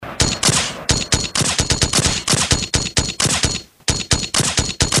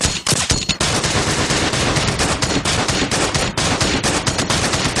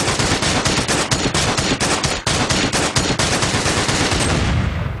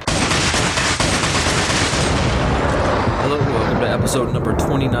episode number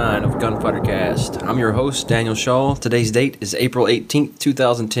 29 of Gunfighter Cast. I'm your host, Daniel Shaw. Today's date is April 18th,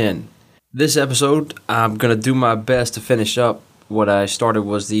 2010. This episode, I'm going to do my best to finish up what I started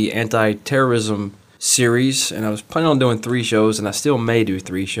was the Anti-Terrorism series, and I was planning on doing 3 shows, and I still may do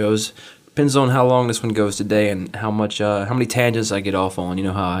 3 shows. Depends on how long this one goes today and how many tangents I get off on. You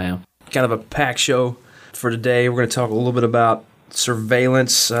know how I am. Kind of a packed show for today. We're going to talk a little bit about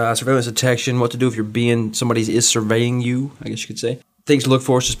surveillance detection, what to do if somebody is surveying you, I guess you could say. Things to look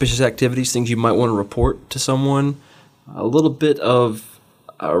for, suspicious activities, things you might want to report to someone. A little bit of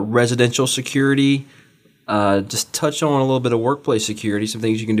residential security, just touch on a little bit of workplace security, some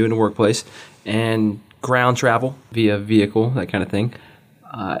things you can do in the workplace, and ground travel via vehicle, that kind of thing.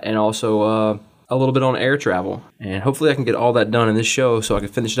 And also a little bit on air travel. And hopefully I can get all that done in this show so I can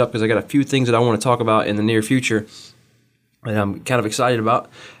finish it up because I got a few things that I want to talk about in the near future and I'm kind of excited about.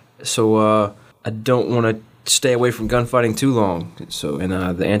 So I don't want to stay away from gunfighting too long. So and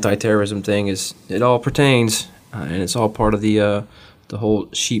the anti-terrorism thing it all pertains and it's all part of the whole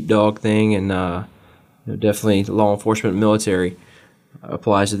sheepdog thing and definitely law enforcement, military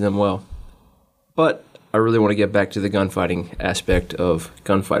applies to them well. But I really want to get back to the gunfighting aspect of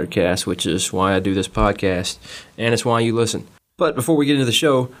Gunfighter Cast, which is why I do this podcast, and it's why you listen. But before we get into the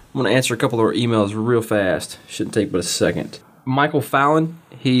show, I'm going to answer a couple of our emails real fast. Shouldn't take but a second. Michael Fallon,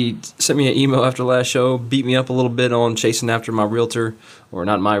 he sent me an email after last show, beat me up a little bit on chasing after my realtor, or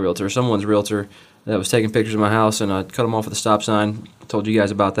not my realtor, someone's realtor that was taking pictures of my house, and I cut him off at the stop sign. I told you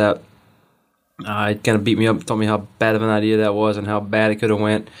guys about that. It kind of beat me up, told me how bad of an idea that was and how bad it could have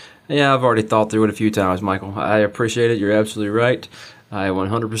went. Yeah, I've already thought through it a few times, Michael. I appreciate it. You're absolutely right. I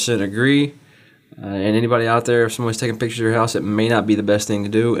 100% agree. And anybody out there, if someone's taking pictures of your house, it may not be the best thing to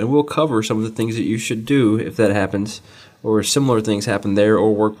do. And we'll cover some of the things that you should do if that happens, or similar things happen there,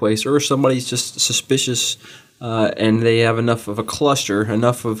 or workplace, or somebody's just suspicious and they have enough of a cluster,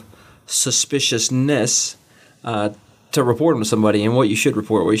 enough of suspiciousness to report them to somebody, and what you should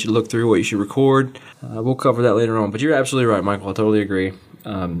report, what you should look through, what you should record. We'll cover that later on. But you're absolutely right, Michael. I totally agree.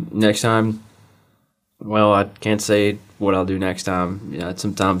 Next time, well, I can't say what I'll do next time.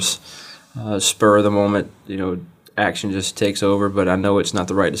 Sometimes spur of the moment, action just takes over, but I know it's not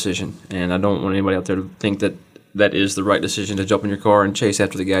the right decision, and I don't want anybody out there to think that that is the right decision to jump in your car and chase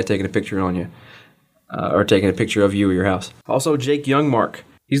after the guy taking a picture on you, or taking a picture of you or your house. Also, Jake Youngmark,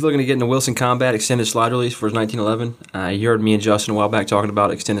 he's looking to get into Wilson Combat extended slide release for his 1911. He heard me and Justin a while back talking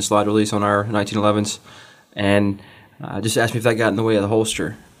about extended slide release on our 1911s, and just asked me if that got in the way of the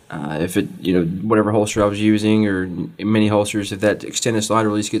holster. If it, whatever holster I was using or mini holsters, if that extended slide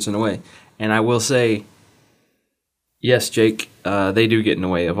release gets in the way. And I will say, yes, Jake, they do get in the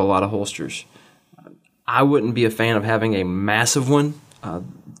way of a lot of holsters. I wouldn't be a fan of having a massive one.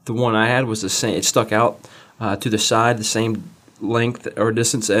 The one I had was the same. It stuck out to the side, the same length or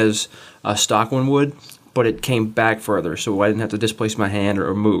distance as a stock one would, but it came back further, so I didn't have to displace my hand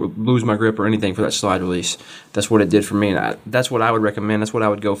or lose my grip or anything for that slide release. That's what it did for me, and that's what I would recommend. That's what I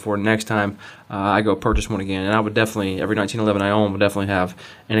would go for next time I go purchase one again. And I would definitely, every 1911 I own, would definitely have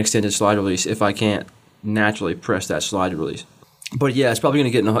an extended slide release if I can't naturally press that slide release. But yeah, it's probably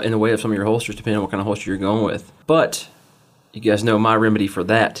going to get in the way of some of your holsters, depending on what kind of holster you're going with. But you guys know my remedy for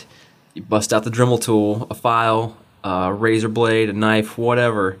that. You bust out the Dremel tool, a file, a razor blade, a knife,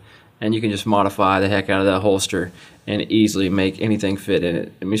 whatever, and you can just modify the heck out of that holster and easily make anything fit in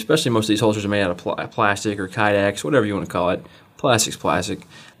it. I mean, especially most of these holsters are made out of plastic or Kydex, whatever you want to call it. Plastic's plastic.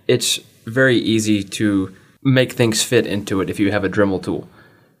 It's very easy to make things fit into it if you have a Dremel tool.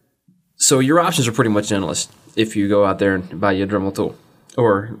 So your options are pretty much endless if you go out there and buy you a Dremel tool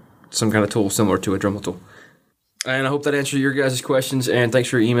or some kind of tool similar to a Dremel tool. And I hope that answered your guys' questions, and thanks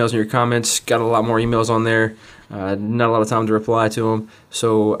for your emails and your comments. Got a lot more emails on there. Not a lot of time to reply to them,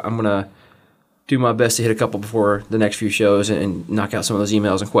 so I'm going to do my best to hit a couple before the next few shows and knock out some of those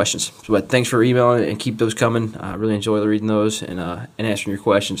emails and questions. But thanks for emailing and keep those coming. I really enjoy reading those and answering your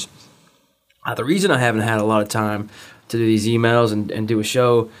questions. The reason I haven't had a lot of time to do these emails and do a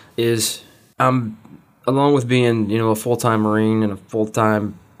show is I'm, along with being a full-time Marine and a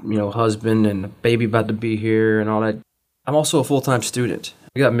full-time husband and a baby about to be here and all that, I'm also a full-time student.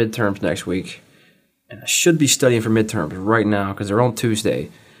 I got midterms next week, and I should be studying for midterms right now because they're on Tuesday.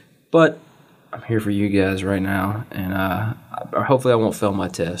 But I'm here for you guys right now, and hopefully I won't fail my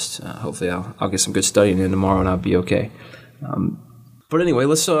test. Hopefully I'll get some good studying in tomorrow, and I'll be okay. But anyway,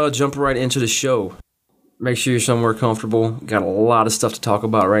 let's jump right into the show. Make sure you're somewhere comfortable. Got a lot of stuff to talk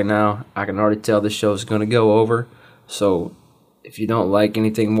about right now. I can already tell this show is going to go over, so if you don't like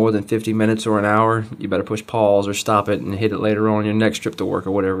anything more than 50 minutes or an hour, you better push pause or stop it and hit it later on your next trip to work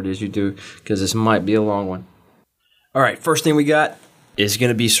or whatever it is you do, because this might be a long one. All right, first thing we got is going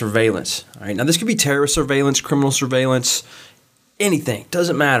to be surveillance. All right, now this could be terrorist surveillance, criminal surveillance, anything.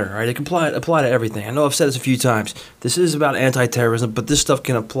 Doesn't matter. All right, it can apply to everything. I know I've said this a few times. This is about anti-terrorism, but this stuff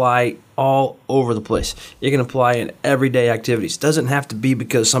can apply all over the place. It can apply in everyday activities. It doesn't have to be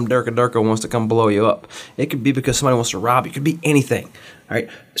because some Durka wants to come blow you up. It could be because somebody wants to rob you. It could be anything. All right,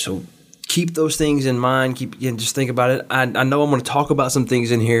 so keep those things in mind. Just think about it. I know I'm going to talk about some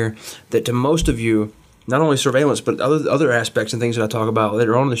things in here that to most of you, not only surveillance, but other aspects and things that I talk about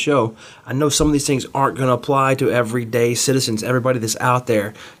later on in the show, I know some of these things aren't going to apply to everyday citizens, everybody that's out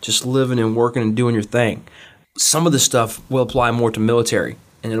there just living and working and doing your thing. Some of this stuff will apply more to military,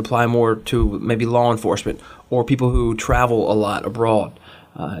 and it'll apply more to maybe law enforcement or people who travel a lot abroad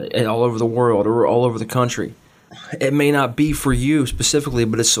and all over the world or all over the country. It may not be for you specifically,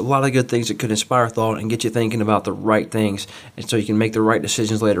 but it's a lot of good things that could inspire thought and get you thinking about the right things, and so you can make the right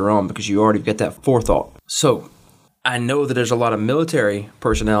decisions later on because you already get that forethought. So I know that there's a lot of military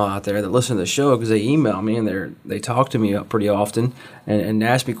personnel out there that listen to the show because they email me and they talk to me pretty often and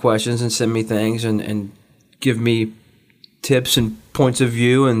ask me questions and send me things and give me tips and points of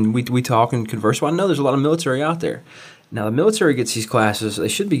view, and we talk and converse. Well, I know there's a lot of military out there. Now, the military gets these classes. They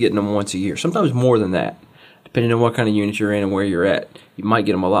should be getting them once a year, sometimes more than that. Depending on what kind of unit you're in and where you're at, you might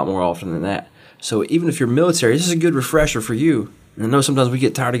get them a lot more often than that. So even if you're military, this is a good refresher for you. And I know sometimes we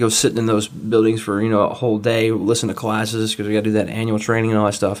get tired of go sitting in those buildings for a whole day, listen to classes because we got to do that annual training and all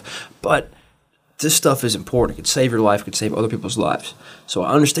that stuff. But this stuff is important. It could save your life. It could save other people's lives. So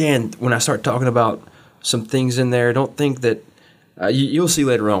I understand when I start talking about some things in there, don't think that you'll see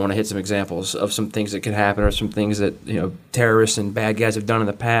later on when I hit some examples of some things that could happen or some things that terrorists and bad guys have done in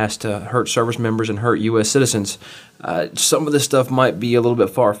the past to hurt service members and hurt U.S. citizens. Some of this stuff might be a little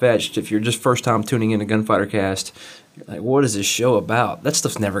bit far-fetched. If you're just first time tuning in to Gunfighter Cast, you're like, what is this show about? That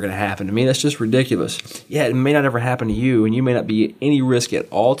stuff's never going to happen to me. That's just ridiculous. Yeah, it may not ever happen to you, and you may not be at any risk at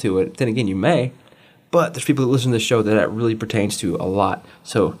all to it. Then again, you may. But there's people that listen to this show that really pertains to a lot.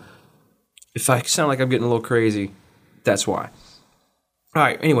 So if I sound like I'm getting a little crazy, that's why. All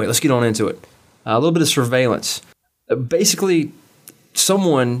right, anyway, let's get on into it. A little bit of surveillance. Basically,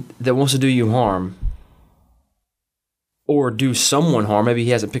 someone that wants to do you harm or do someone harm, maybe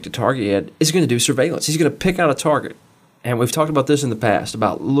he hasn't picked a target yet, is going to do surveillance. He's going to pick out a target. And we've talked about this in the past,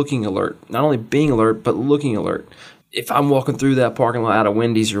 about looking alert. Not only being alert, but looking alert. If I'm walking through that parking lot out of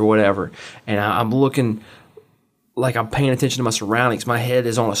Wendy's or whatever, and I'm looking like I'm paying attention to my surroundings. My head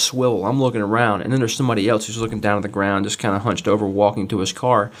is on a swivel. I'm looking around, and then there's somebody else who's looking down at the ground, just kind of hunched over, walking to his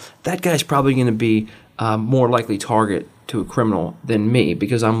car. That guy's probably going to be more likely target to a criminal than me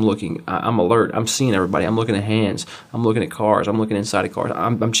because I'm looking. I'm alert. I'm seeing everybody. I'm looking at hands. I'm looking at cars. I'm looking inside of cars.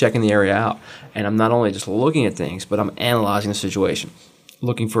 I'm checking the area out, and I'm not only just looking at things, but I'm analyzing the situation,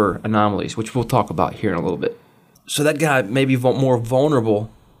 looking for anomalies, which we'll talk about here in a little bit. So that guy may be more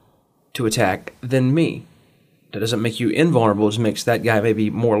vulnerable to attack than me. That doesn't make you invulnerable, it just makes that guy maybe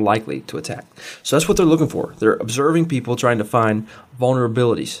more likely to attack. So that's what they're looking for. They're observing people, trying to find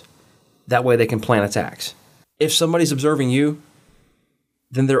vulnerabilities. That way they can plan attacks. If somebody's observing you,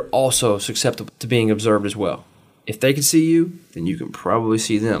 then they're also susceptible to being observed as well. If they can see you, then you can probably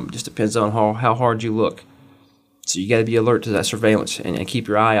see them. It just depends on how hard you look. So you got to be alert to that surveillance and keep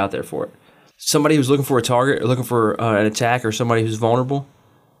your eye out there for it. Somebody who's looking for a target or looking for an attack or somebody who's vulnerable,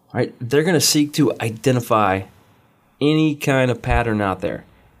 right? They're going to seek to identify any kind of pattern out there,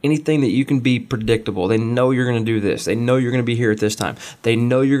 anything that you can be predictable. They know you're going to do this. They know you're going to be here at this time. They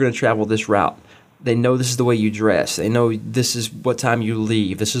know you're going to travel this route. They know this is the way you dress. They know this is what time you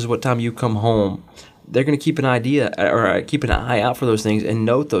leave. This is what time you come home. They're going to keep an eye out for those things and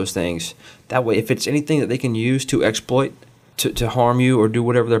note those things. That way, if it's anything that they can use to exploit, to harm you or do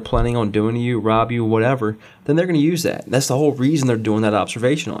whatever they're planning on doing to you, rob you, whatever, then they're going to use that. That's the whole reason they're doing that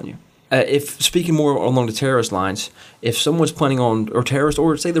observation on you. If speaking more along the terrorist lines, if someone's planning on, or terrorist,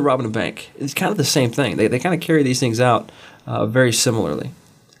 or say they're robbing a bank, it's kind of the same thing. They kind of carry these things out very similarly.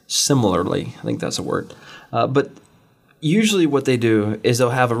 Similarly, I think that's a word. But usually what they do is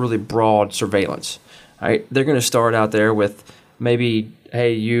they'll have a really broad surveillance. Right? They're going to start out there with maybe,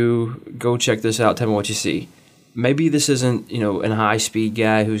 hey, you go check this out, tell me what you see. Maybe this isn't, a high-speed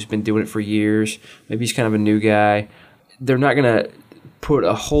guy who's been doing it for years. Maybe he's kind of a new guy. They're not going to put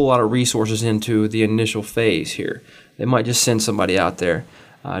a whole lot of resources into the initial phase here. They might just send somebody out there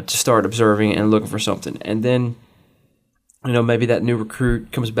to start observing and looking for something. And then, maybe that new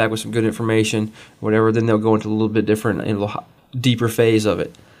recruit comes back with some good information, whatever, then they'll go into a little bit different, a little deeper phase of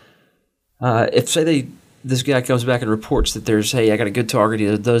it. If, say, they this guy comes back and reports that hey, I got a good target,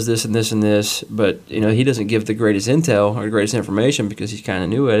 he does this and this and this, but he doesn't give the greatest intel or the greatest information because he's kind of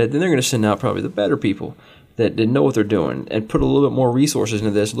new at it, then they're going to send out probably the better people that know what they're doing and put a little bit more resources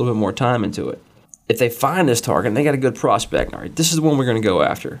into this, a little bit more time into it. If they find this target and they got a good prospect, all right, this is the one we're going to go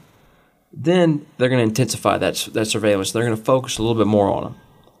after, then they're going to intensify that surveillance. They're going to focus a little bit more on them.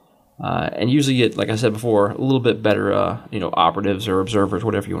 And usually get, like I said before, a little bit better operatives or observers,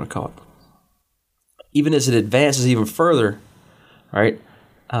 whatever you want to call it. Even as it advances even further, right,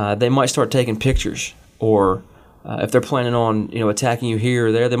 they might start taking pictures, or if they're planning on attacking you here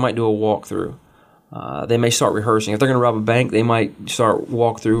or there, they might do a walkthrough. They may start rehearsing. If they're going to rob a bank, they might start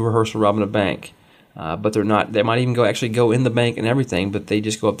walkthrough, rehearsal robbing a bank. But they're not. They might even actually go in the bank and everything, but they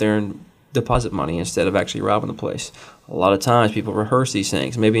just go up there and deposit money instead of actually robbing the place. A lot of times people rehearse these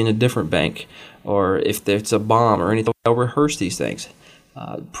things, maybe in a different bank, or if it's a bomb or anything, they'll rehearse these things.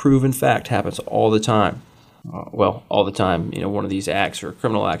 Proven fact happens all the time. All the time, one of these acts or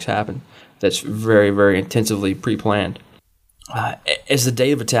criminal acts happen that's very, very intensively pre-planned. As the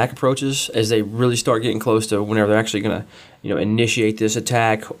date of attack approaches, as they really start getting close to whenever they're actually going to, initiate this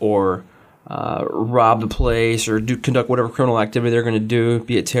attack or rob the place or conduct whatever criminal activity they're going to do,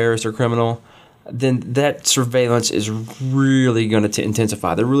 be it terrorist or criminal, then that surveillance is really going to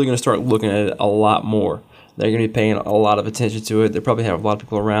intensify. They're really going to start looking at it a lot more. They're going to be paying a lot of attention to it. They probably have a lot of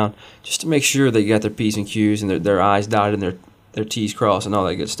people around just to make sure they got their P's and Q's and their I's dotted and their T's crossed and all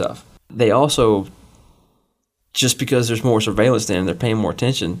that good stuff. They also, just because there's more surveillance there and they're paying more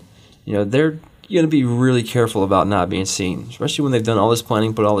attention, they're going to be really careful about not being seen, especially when they've done all this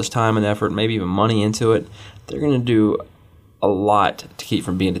planning, put all this time and effort, maybe even money into it. They're going to do a lot to keep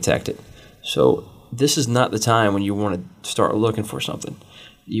from being detected. So this is not the time when you want to start looking for something.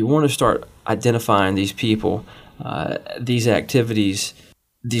 You want to start identifying these people, these activities,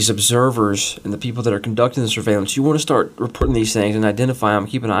 these observers, and the people that are conducting the surveillance. You want to start reporting these things and identify them,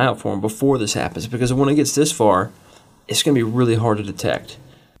 keep an eye out for them before this happens, because when it gets this far, it's going to be really hard to detect.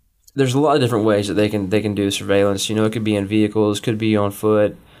 There's a lot of different ways that they can do surveillance. It could be in vehicles, could be on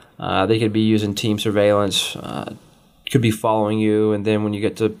foot. They could be using team surveillance. Could be following you, and then when you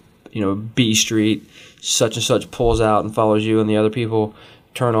get to B Street, such and such pulls out and follows you, and the other people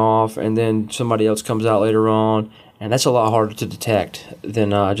turn off, and then somebody else comes out later on, and that's a lot harder to detect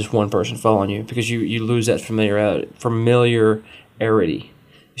than just one person following you, because you lose that familiarity.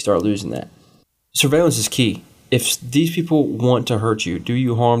 You start losing that. Surveillance is key. If these people want to hurt you, do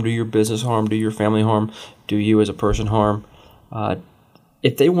you harm, do your business harm, do your family harm, do you as a person harm,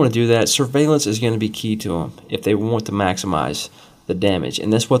 if they want to do that, surveillance is going to be key to them if they want to maximize the damage.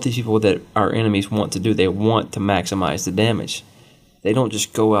 And that's what these people that our enemies want to do. They want to maximize the damage. They don't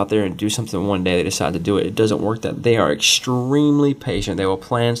just go out there and do something one day, they decide to do it. It doesn't work that. They are extremely patient. They will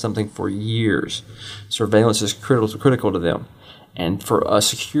plan something for years. Surveillance is critical to them. And for a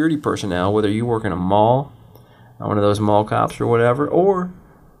security personnel, whether you work in a mall, one of those mall cops or whatever, or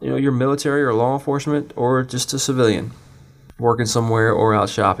you're military or law enforcement, or just a civilian working somewhere or out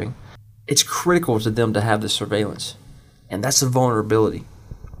shopping, it's critical to them to have this surveillance. And that's a vulnerability.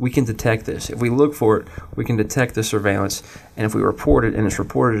 We can detect this. If we look for it, we can detect the surveillance. And if we report it, and it's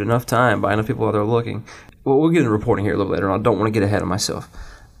reported enough time by enough people out there looking, we'll get into reporting here a little later on. I don't want to get ahead of myself.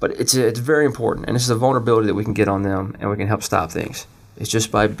 But it's very important. And this is a vulnerability that we can get on them, and we can help stop things. It's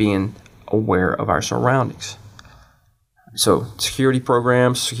just by being aware of our surroundings. So security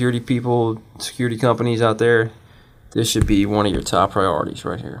programs, security people, security companies out there, this should be one of your top priorities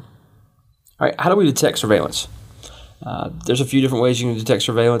right here. All right, how do we detect surveillance? There's a few different ways you can detect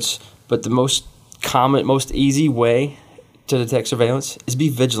surveillance, but the most common, most easy way to detect surveillance is be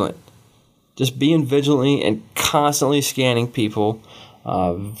vigilant. Just being vigilantly and constantly scanning people,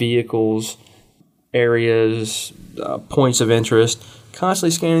 vehicles, areas, points of interest,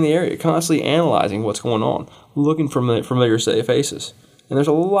 constantly scanning the area, constantly analyzing what's going on, looking for familiar faces. And there's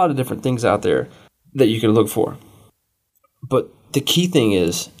a lot of different things out there that you can look for. But the key thing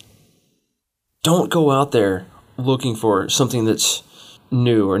is, don't go out there looking for something that's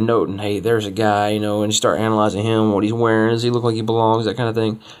new or noting, hey, there's a guy, and you start analyzing him, what he's wearing, does he look like he belongs, that kind of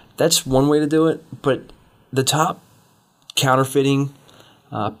thing. That's one way to do it. But the top counterfeiting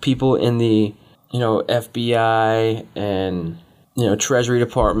people in the FBI and Treasury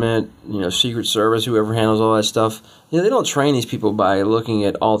Department, Secret Service, whoever handles all that stuff, they don't train these people by looking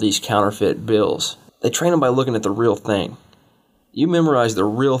at all these counterfeit bills. They train them by looking at the real thing. You memorize the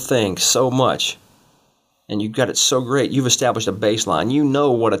real thing so much, and you've got it so great, you've established a baseline. You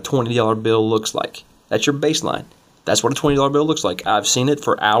know what a $20 bill looks like. That's your baseline. That's what a $20 bill looks like. I've seen it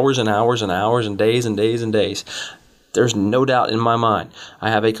for hours and hours and hours and days and days and days. There's no doubt in my mind. I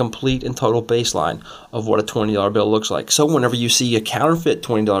have a complete and total baseline of what a $20 bill looks like. So whenever you see a counterfeit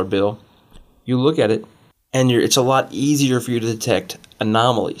 $20 bill, you look at it, and it's a lot easier for you to detect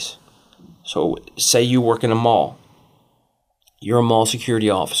anomalies. So say you work in a mall. You're a mall security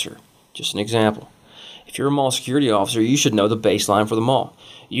officer. Just an example. If you're a mall security officer, you should know the baseline for the mall.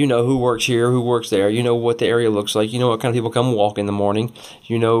 You know who works here, who works there. You know what the area looks like. You know what kind of people come walk in the morning.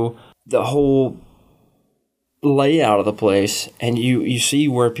 You know the whole layout of the place, and you see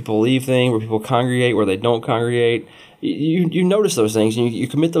where people leave things, where people congregate, where they don't congregate. You notice those things, and you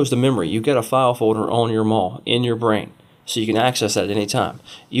commit those to memory. You get a file folder on your mall in your brain, so you can access that at any time.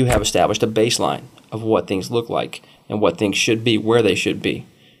 You have established a baseline of what things look like and what things should be, where they should be,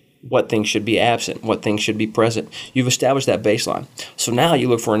 what things should be absent, what things should be present. You've established that baseline. So now you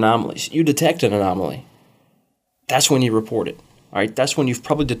look for anomalies. You detect an anomaly. That's when you report it. All right, that's when you've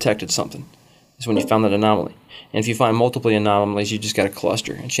probably detected something. That's when you found that anomaly. And if you find multiple anomalies, you just got a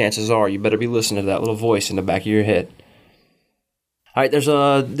cluster. And chances are you better be listening to that little voice in the back of your head. All right, there's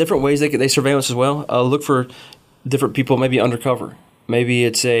different ways they surveillance as well. Look for different people, maybe undercover. Maybe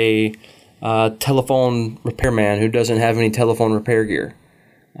it's a telephone repairman who doesn't have any telephone repair gear.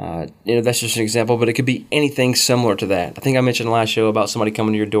 That's just an example, but it could be anything similar to that. I think I mentioned last show about somebody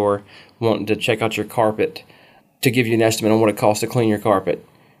coming to your door wanting to check out your carpet to give you an estimate on what it costs to clean your carpet,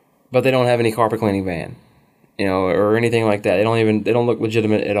 but they don't have any carpet cleaning van, or anything like that. They don't look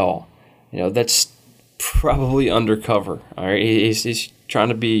legitimate at all. That's probably undercover. All right, he's trying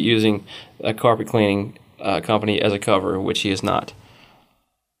to be using a carpet cleaning company as a cover, which he is not.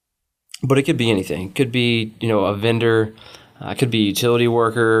 But it could be anything. It could be a vendor. It could be a utility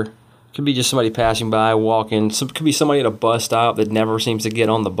worker. It could be just somebody passing by, walking. It could be somebody at a bus stop that never seems to get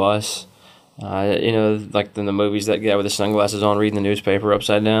on the bus. Like in the movies, that guy with the sunglasses on reading the newspaper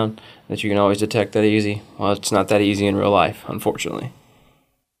upside down, that you can always detect that easy. Well, it's not that easy in real life, unfortunately.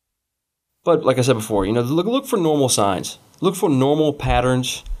 But like I said before, look for normal signs. Look for normal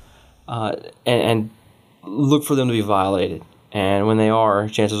patterns, and look for them to be violated. And when they are,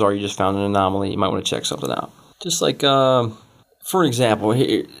 chances are you just found an anomaly. You might want to check something out. Just like, for example,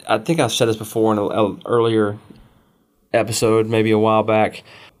 I think I've said this before in an earlier episode, maybe a while back.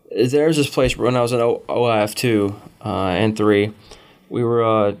 There's this place when I was in OIF 2 and 3. We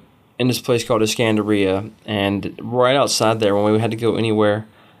were in this place called Iskandaria, and right outside there, when we had to go anywhere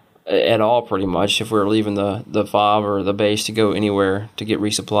at all, pretty much, if we were leaving the FOB or the base to go anywhere to get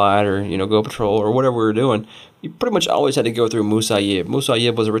resupplied or go patrol or whatever we were doing, you pretty much always had to go through Musayyib.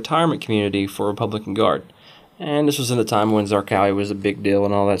 Musayyib was a retirement community for Republican Guard. And this was in the time when Zarqawi was a big deal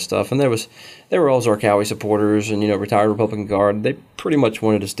and all that stuff. And there were all Zarqawi supporters and, retired Republican Guard. They pretty much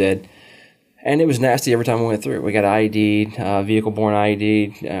wanted us dead. And it was nasty every time we went through it. We got IED'd, vehicle-borne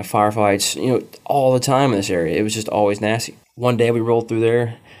IED'd, firefights, all the time in this area. It was just always nasty. One day we rolled through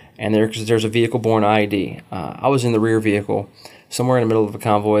there, and there's a vehicle-borne IED. I was in the rear vehicle. Somewhere in the middle of a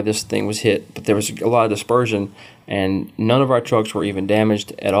convoy, this thing was hit. But there was a lot of dispersion, and none of our trucks were even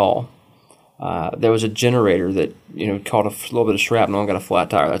damaged at all. There was a generator that caught a little bit of shrapnel and got a flat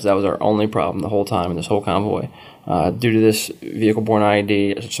tire. That was our only problem the whole time in this whole convoy. Due to this vehicle-borne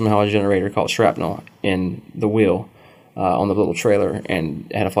IED, somehow a generator caught shrapnel in the wheel on the little trailer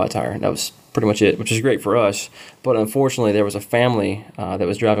and had a flat tire. That was pretty much it, which is great for us. But unfortunately, there was a family that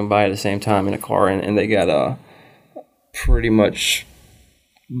was driving by at the same time in a car, and they got pretty much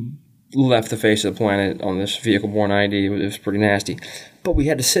left the face of the planet on this vehicle-borne IED. It was pretty nasty. But we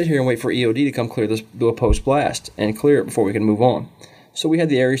had to sit here and wait for EOD to come clear this, do a post-blast, and clear it before we could move on. So we had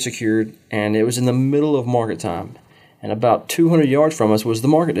the area secured, and it was in the middle of market time. And about 200 yards from us was the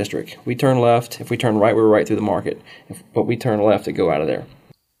market district. We turned left. If we turned right, we were right through the market. But we turned left to go out of there.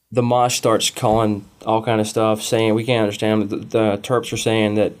 The Mosh starts calling all kind of stuff, saying we can't understand. The Terps are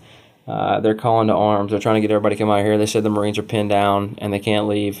saying that they're calling to arms. They're trying to get everybody to come out here. They said the Marines are pinned down, and they can't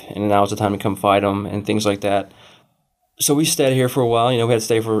leave, and now's the time to come fight them, and things like that. So we stayed here for a while. We had to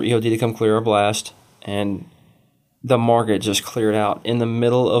stay for EOD to come clear our blast, and the market just cleared out in the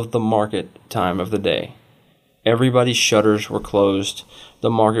middle of the market time of the day. Everybody's shutters were closed.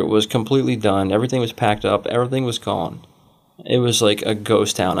 The market was completely done. Everything was packed up. Everything was gone. It was like a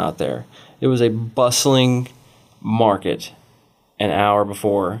ghost town out there. It was a bustling market an hour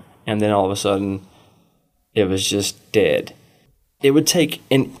before, and then all of a sudden, it was just dead. It would take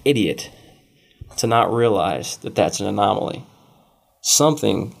an idiot to not realize that that's an anomaly.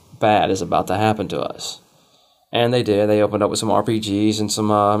 Something bad is about to happen to us. And they did. They opened up with some RPGs and some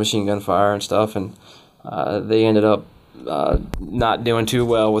machine gun fire and stuff, and they ended up not doing too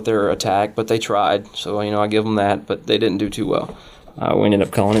well with their attack, but they tried. So, I give them that, but they didn't do too well. We ended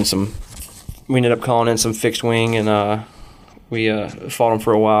up calling in some we ended up calling in some fixed wing, and we fought them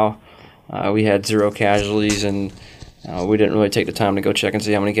for a while. We had 0 casualties, and we didn't really take the time to go check and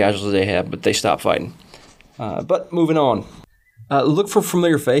see how many casualties they had, but they stopped fighting. But moving on. Look for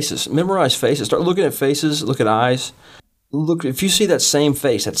familiar faces. Memorize faces. Start looking at faces. Look at eyes. Look, if you see that same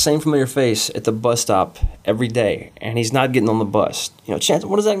face, that same familiar face at the bus stop every day, and he's not getting on the bus, chance,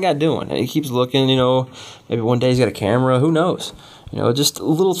 what is that guy doing? And he keeps looking, maybe one day he's got a camera, who knows? Just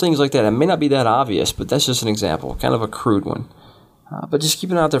little things like that. It may not be that obvious, but that's just an example, kind of a crude one. But just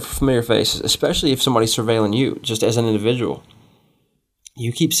keep an eye out there for familiar faces, especially if somebody's surveilling you, just as an individual.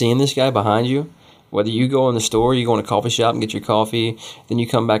 You keep seeing this guy behind you, whether you go in the store, you go in a coffee shop and get your coffee, then you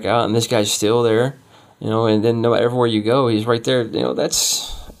come back out and this guy's still there. And then everywhere you go, he's right there.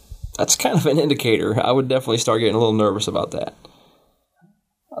 That's kind of an indicator. I would definitely start getting a little nervous about that.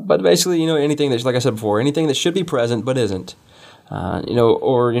 But basically, anything that's, like I said before, anything that should be present but isn't,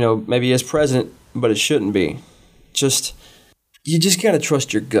 or maybe is present but it shouldn't be. You just gotta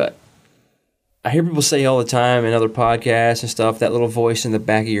trust your gut. I hear people say all the time in other podcasts and stuff, that little voice in the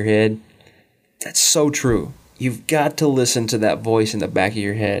back of your head. That's so true. You've got to listen to that voice in the back of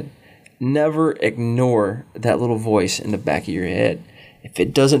your head. Never ignore that little voice in the back of your head. If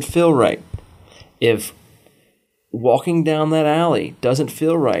it doesn't feel right, if walking down that alley doesn't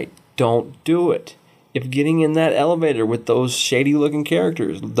feel right, don't do it. If getting in that elevator with those shady-looking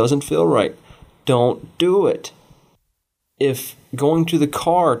characters doesn't feel right, don't do it. If going to the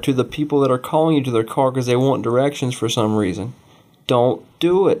car, to the people that are calling you to their car because they want directions for some reason, don't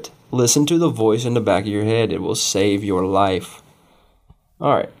do it. Listen to the voice in the back of your head. It will save your life.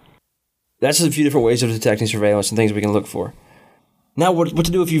 All right. That's just a few different ways of detecting surveillance and things we can look for. Now, what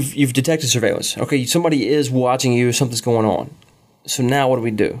to do if you've detected surveillance? Okay, somebody is watching you, something's going on. So now what do we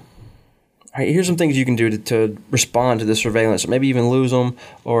do? All right, here's some things you can do to respond to this surveillance, or maybe even lose them,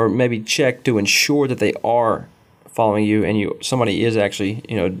 or maybe check to ensure that they are following you and somebody is actually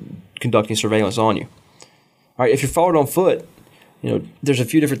conducting surveillance on you. All right, if you're followed on foot, there's a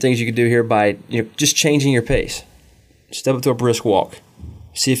few different things you can do here by just changing your pace. Step up to a brisk walk.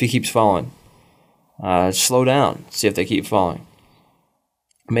 See if he keeps following. Slow down. See if they keep following.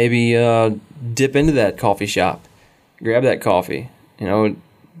 Maybe dip into that coffee shop. Grab that coffee. Drink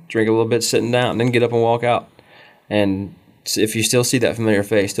a little bit sitting down. Then get up and walk out. And if you still see that familiar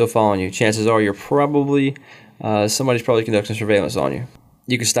face still following you, chances are you're probably somebody's probably conducting surveillance on you.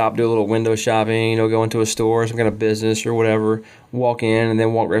 You can stop, do a little window shopping, go into a store, some kind of business or whatever, walk in and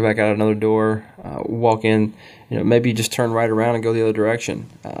then walk right back out another door, walk in, maybe just turn right around and go the other direction.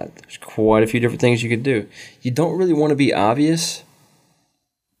 There's quite a few different things you could do. You don't really want to be obvious,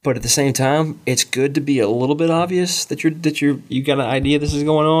 but at the same time, it's good to be a little bit obvious that you got an idea this is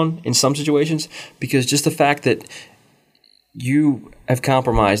going on in some situations, because just the fact that you have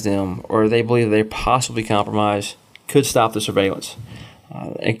compromised them or they believe they possibly compromised could stop the surveillance.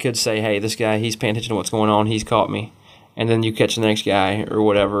 It could say, hey, this guy, he's paying attention to what's going on, he's caught me. And then you catch the next guy or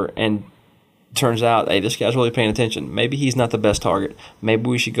whatever, and it turns out, hey, this guy's really paying attention. Maybe he's not the best target. Maybe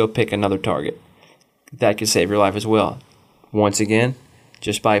we should go pick another target. That could save your life as well. Once again,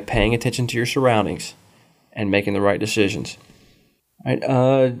 just by paying attention to your surroundings and making the right decisions. All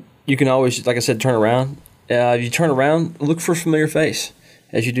right, you can always, like I said, turn around. If you turn around, look for a familiar face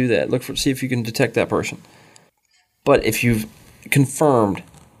as you do that. See if you can detect that person. But if you've confirmed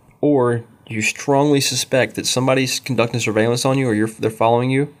or you strongly suspect that somebody's conducting surveillance on you or they're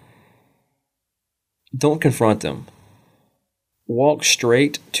following you, don't confront them. Walk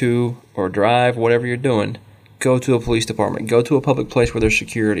straight to, or drive, whatever you're doing, go to a police department. Go to a public place where there's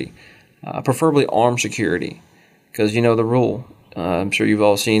security, preferably armed security, because you know the rule. I'm sure you've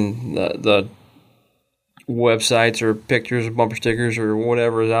all seen the websites or pictures or bumper stickers or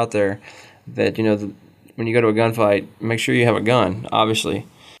whatever is out there that, when you go to a gunfight, make sure you have a gun, obviously.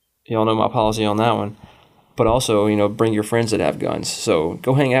 You all know my policy on that one. But also, bring your friends that have guns. So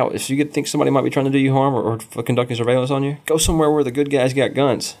go hang out. If you think somebody might be trying to do you harm or conducting surveillance on you, go somewhere where the good guys got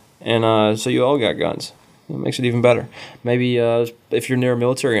guns. And so you all got guns. It makes it even better. Maybe if you're near a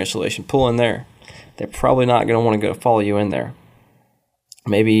military installation, pull in there. They're probably not going to want to go follow you in there.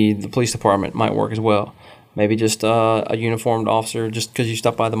 Maybe the police department might work as well. Maybe just a uniformed officer just because you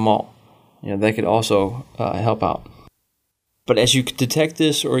stopped by the mall. They could also help out. But as you detect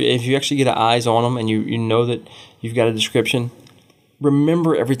this, or if you actually get eyes on them and you know that you've got a description,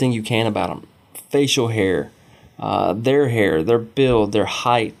 remember everything you can about them. Facial hair, their build, their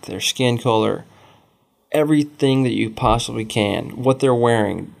height, their skin color, everything that you possibly can. What they're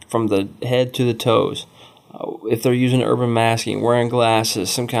wearing from the head to the toes. If they're using urban masking, wearing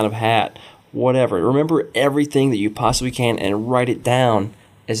glasses, some kind of hat, whatever. Remember everything that you possibly can and write it down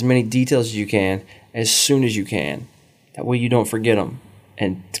as many details as you can as soon as you can. That way you don't forget them.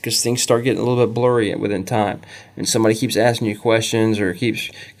 And because things start getting a little bit blurry within time, and somebody keeps asking you questions or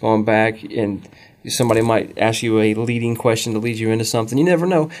keeps going back, and somebody might ask you a leading question to lead you into something. You never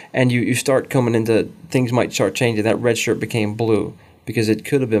know, and you start coming into things might start changing. That red shirt became blue because it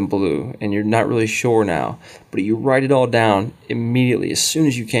could have been blue, and you're not really sure now. But you write it all down immediately as soon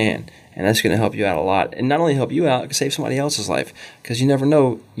as you can, and that's going to help you out a lot. And not only help you out, it can save somebody else's life, because you never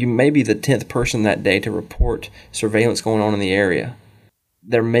know. You may be the 10th person that day to report surveillance going on in the area.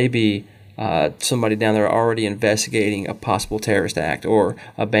 There may be somebody down there already investigating a possible terrorist act or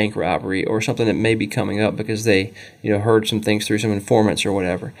a bank robbery or something that may be coming up because they heard some things through some informants or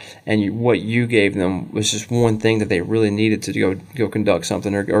whatever. And what you gave them was just one thing that they really needed to go conduct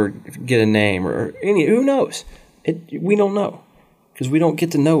something or get a name or any. Who knows? We don't know, because we don't get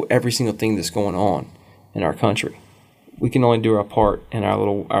to know every single thing that's going on in our country. We can only do our part in our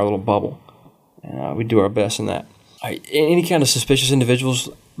little bubble. We do our best in that. Any kind of suspicious individuals,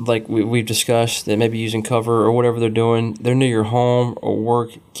 like we've discussed, that may be using cover or whatever they're doing, they're near your home or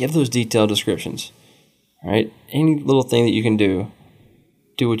work, give those detailed descriptions. All right? Any little thing that you can do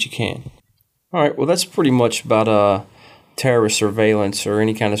what you can. All right, well, that's pretty much about terrorist surveillance or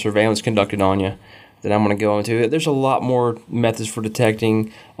any kind of surveillance conducted on you that I'm going to go into. There's a lot more methods for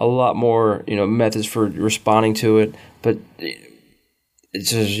detecting, a lot more methods for responding to it, but it's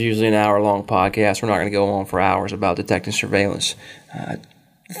just usually an hour-long podcast. We're not going to go on for hours about detecting surveillance. I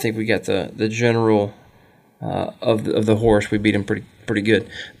think we got the general of the horse. We beat him pretty good.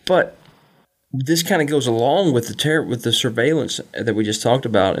 But this kind of goes along with the surveillance that we just talked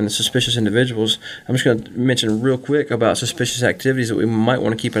about and the suspicious individuals. I'm just going to mention real quick about suspicious activities that we might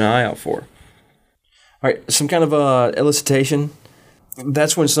want to keep an eye out for. All right, some kind of elicitation.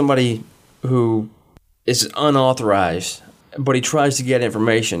 That's when somebody who is unauthorized, but he tries to get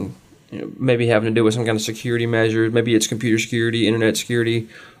information, maybe having to do with some kind of security measures. Maybe it's computer security, internet security,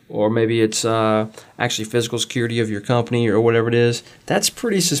 or maybe it's actually physical security of your company or whatever it is. That's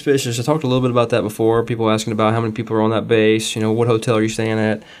pretty suspicious. I talked a little bit about that before. People asking about how many people are on that base, what hotel are you staying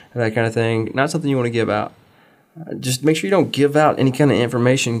at, that kind of thing. Not something you want to give out. Just make sure you don't give out any kind of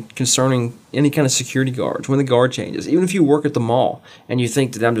information concerning any kind of security guards when the guard changes. Even if you work at the mall and you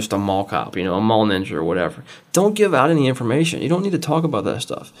think that I'm just a mall cop, a mall ninja or whatever, don't give out any information. You don't need to talk about that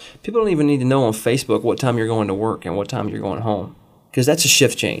stuff. People don't even need to know on Facebook what time you're going to work and what time you're going home, because that's a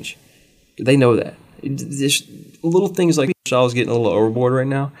shift change. They know that. There's little things like Shaw's getting a little overboard right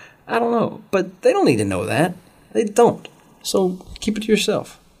now. I don't know, but they don't need to know that. They don't. So keep it to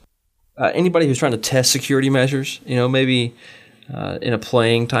yourself. Anybody who's trying to test security measures, maybe in a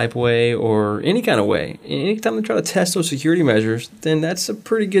playing type way or any kind of way, anytime they try to test those security measures, then that's a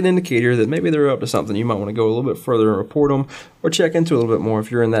pretty good indicator that maybe they're up to something. You might want to go a little bit further and report them or check into it a little bit more if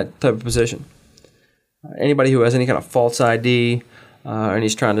you're in that type of position. Anybody who has any kind of false ID and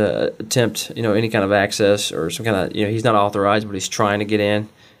he's trying to attempt, any kind of access or some kind of, he's not authorized, but he's trying to get in,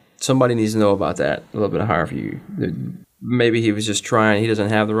 somebody needs to know about that a little bit higher for you. Maybe he was just trying, he doesn't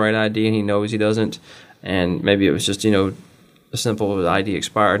have the right ID and he knows he doesn't, and maybe it was just, a simple ID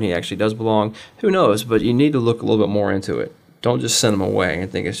expired and he actually does belong. Who knows, but you need to look a little bit more into it. Don't just send him away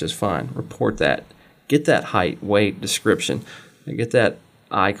and think it's just fine. Report that. Get that height, weight, description. Get that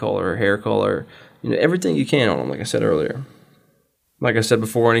eye color, hair color, everything you can on them, like I said earlier. Like I said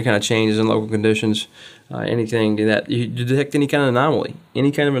before, any kind of changes in local conditions, anything that you detect any kind of anomaly.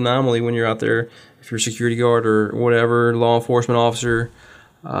 Any kind of anomaly when you're out there, if you're a security guard or whatever, law enforcement officer,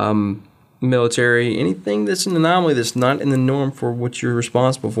 military, anything that's an anomaly that's not in the norm for what you're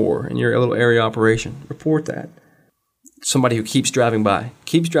responsible for in your little area operation, report that. Somebody who keeps driving by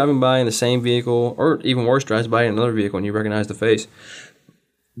in the same vehicle, or even worse, drives by in another vehicle and you recognize the face.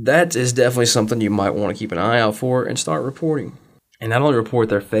 That is definitely something you might want to keep an eye out for and start reporting. And not only report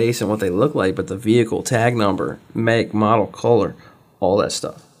their face and what they look like, but the vehicle, tag number, make, model, color, all that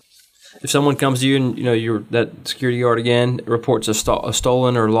stuff. If someone comes to you and you're that security guard again, reports a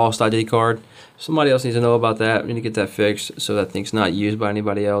stolen or lost ID card, somebody else needs to know about that. We need to get that fixed so that thing's not used by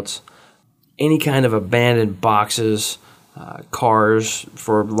anybody else. Any kind of abandoned boxes, cars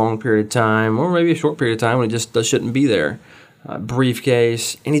for a long period of time, or maybe a short period of time when it just shouldn't be there.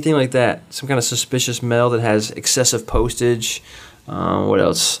 Briefcase, anything like that. Some kind of suspicious mail that has excessive postage. What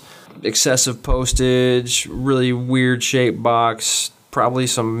else? Excessive postage, really weird shaped box, probably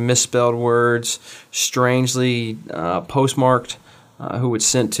some misspelled words, strangely postmarked, who it's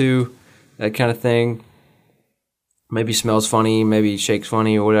sent to, that kind of thing. Maybe smells funny, maybe shakes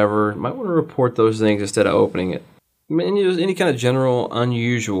funny or whatever. Might want to report those things instead of opening it. Any kind of general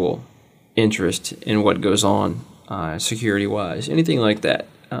unusual interest in what goes on security-wise, anything like that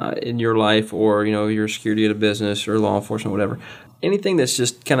in your life, or your security at a business or law enforcement, whatever. Anything that's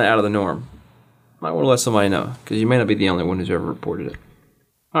just kind of out of the norm, might want to let somebody know, because you may not be the only one who's ever reported it.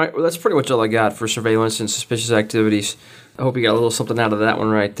 All right, well, that's pretty much all I got for surveillance and suspicious activities. I hope you got a little something out of that one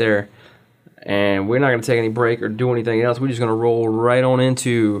right there. And we're not going to take any break or do anything else. We're just going to roll right on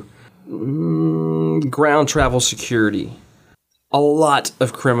into ground travel security. A lot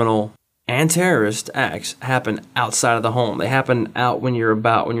of criminal and terrorist acts happen outside of the home. They happen out when you're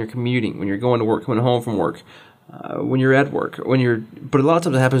commuting, when you're going to work, coming home from work, when you're at work, but a lot of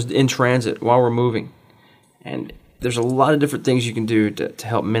times it happens in transit while we're moving. And there's a lot of different things you can do to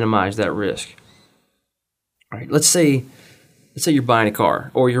help minimize that risk. All right, let's say you're buying a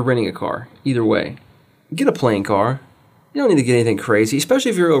car or you're renting a car. Either way, get a plain car. You don't need to get anything crazy,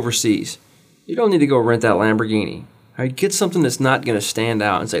 especially if you're overseas. You don't need to go rent that Lamborghini. All right, get something that's not going to stand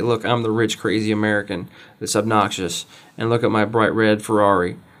out and say, look, I'm the rich, crazy American that's obnoxious, and look at my bright red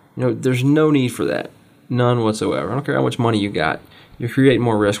Ferrari. There's no need for that. None whatsoever. I don't care how much money you got. You're creating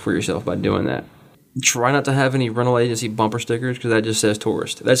more risk for yourself by doing that. Try not to have any rental agency bumper stickers, because that just says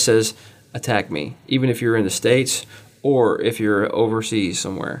tourist. That says attack me, even if you're in the States or if you're overseas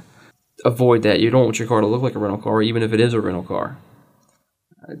somewhere. Avoid that. You don't want your car to look like a rental car, even if it is a rental car.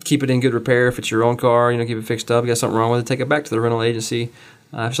 Keep it in good repair. If it's your own car, keep it fixed up. You got something wrong with it, take it back to the rental agency.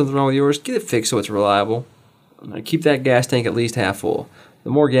 If something's wrong with yours, get it fixed so it's reliable. Keep that gas tank at least half full. The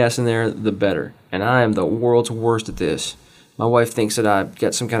more gas in there, the better. And I am the world's worst at this. My wife thinks that I've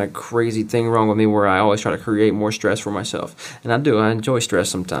got some kind of crazy thing wrong with me where I always try to create more stress for myself. And I do. I enjoy stress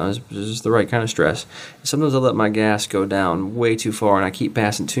sometimes. It's just the right kind of stress. And sometimes I let my gas go down way too far, and I keep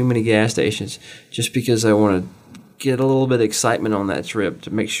passing too many gas stations just because I want to get a little bit of excitement on that trip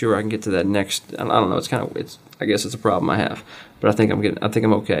to make sure I can get to that next. I don't know. I guess it's a problem I have. But I think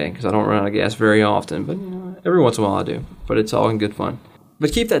I'm okay, because I don't run out of gas very often. But every once in a while I do. But it's all in good fun.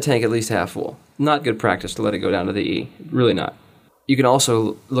 But keep that tank at least half full. Not good practice to let it go down to the E. Really not. You can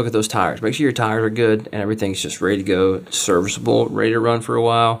also look at those tires. Make sure your tires are good and everything's just ready to go, serviceable, ready to run for a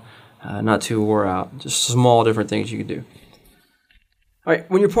while, not too wore out. Just small different things you can do. All right,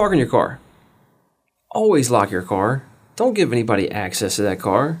 when you're parking your car, always lock your car. Don't give anybody access to that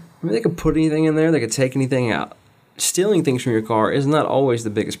car. They could put anything in there. They could take anything out. Stealing things from your car is not always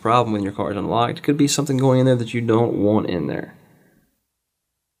the biggest problem when your car is unlocked. It could be something going in there that you don't want in there.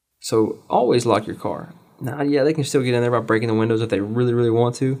 So always lock your car. Now, yeah, they can still get in there by breaking the windows if they really, really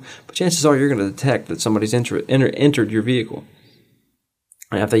want to, but chances are you're going to detect that somebody's entered your vehicle.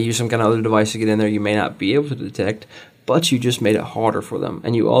 And if they use some kind of other device to get in there, you may not be able to detect, but you just made it harder for them.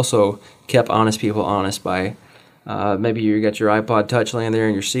 And you also kept honest people honest by maybe you got your iPod Touch laying there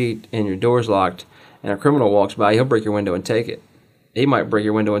in your seat and your door's locked, and a criminal walks by, he'll break your window and take it. He might break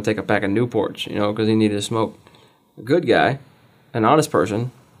your window and take a pack of Newports, because he needed to smoke. A good guy, an honest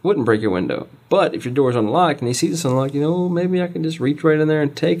person, wouldn't break your window. But if your door's unlocked and he sees it's unlocked, maybe I can just reach right in there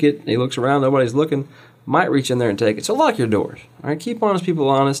and take it. And he looks around, nobody's looking, might reach in there and take it. So lock your doors. All right, keep honest people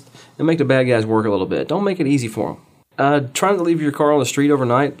honest and make the bad guys work a little bit. Don't make it easy for them. Trying to leave your car on the street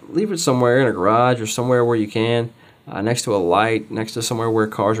overnight, leave it somewhere in a garage or somewhere where you can, next to a light, next to somewhere where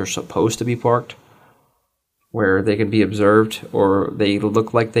cars are supposed to be parked, where they can be observed or they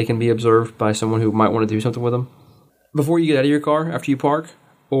look like they can be observed by someone who might want to do something with them. Before you get out of your car, after you park,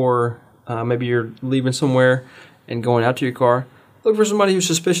 or maybe you're leaving somewhere and going out to your car, look for somebody who's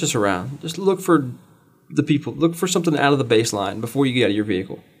suspicious around. Just look for the people. Look for something out of the baseline before you get out of your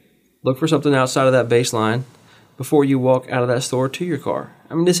vehicle. Look for something outside of that baseline before you walk out of that store to your car.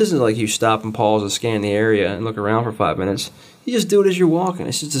 I mean, this isn't like you stop and pause and scan the area and look around for 5 minutes. You just do it as you're walking.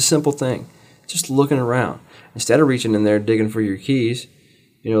 It's just a simple thing. Just looking around. Instead of reaching in there digging for your keys,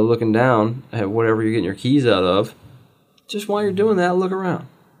 looking down at whatever you're getting your keys out of, just while you're doing that, look around.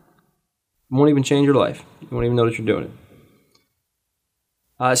 It won't even change your life. You won't even know that you're doing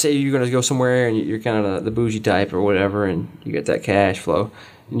it. Say you're going to go somewhere and you're kind of the bougie type or whatever, and you get that cash flow,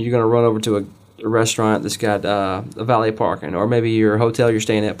 and you're going to run over to a restaurant that's got a valet parking, or maybe your hotel you're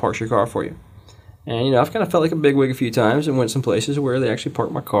staying at parks your car for you. And, I've kind of felt like a bigwig a few times and went some places where they actually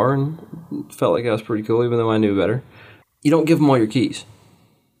parked my car and felt like I was pretty cool, even though I knew better. You don't give them all your keys.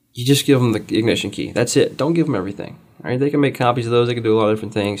 You just give them the ignition key. That's it. Don't give them everything. All right? They can make copies of those. They can do a lot of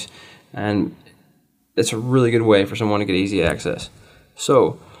different things. And it's a really good way for someone to get easy access.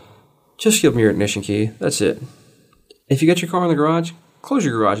 So, just give them your ignition key. That's it. If you got your car in the garage, close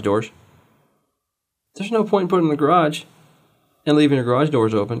your garage doors. There's no point in putting it in the garage and leaving your garage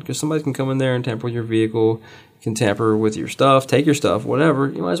doors open, because somebody can come in there and tamper with your vehicle, can tamper with your stuff, take your stuff, whatever.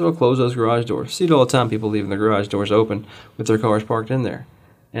 You might as well close those garage doors. See it all the time, people leaving their garage doors open with their cars parked in there.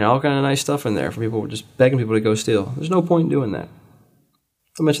 and all kind of nice stuff in there for people just begging people to go steal. There's no point in doing that.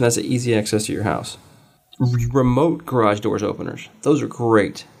 I mentioned that's an easy access to your house. Remote garage doors openers. Those are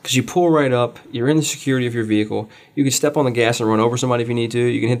great because you pull right up. You're in the security of your vehicle. You can step on the gas and run over somebody if you need to.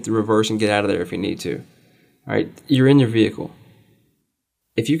 You can hit the reverse and get out of there if you need to. All right, you're in your vehicle.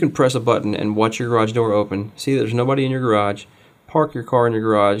 If you can press a button and watch your garage door open, see that there's nobody in your garage, park your car in your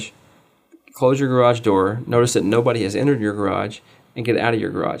garage, close your garage door, notice that nobody has entered your garage, and get out of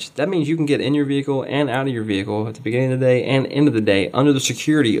your garage. That means you can get in your vehicle and out of your vehicle at the beginning of the day and end of the day under the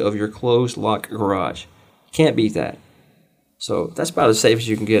security of your closed, locked garage. Can't beat that. So that's about as safe as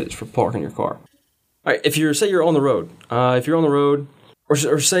you can get for parking your car. All right, say you're on the road. If you're on the road, or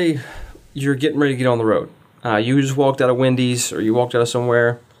say you're getting ready to get on the road. You just walked out of Wendy's or you walked out of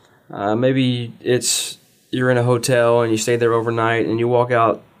somewhere. Maybe you're in a hotel and you stayed there overnight and you walk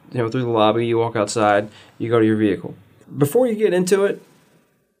out, through the lobby, you walk outside, you go to your vehicle. Before you get into it,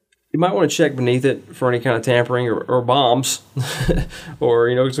 you might want to check beneath it for any kind of tampering or bombs or,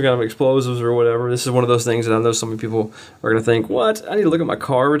 some kind of explosives or whatever. This is one of those things that I know some people are going to think, what? I need to look at my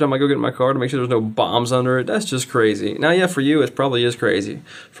car every time I go get in my car to make sure there's no bombs under it. That's just crazy. Now, yeah, for you, it probably is crazy.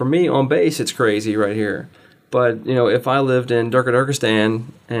 For me, on base, it's crazy right here. But, if I lived in Turkmenistan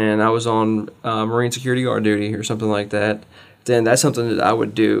and I was on Marine Security Guard duty or something like that, then that's something that I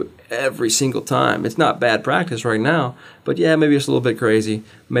would do every single time. It's not bad practice right now, but yeah, maybe it's a little bit crazy.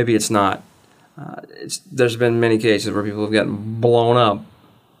 Maybe it's not. There's been many cases where people have gotten blown up,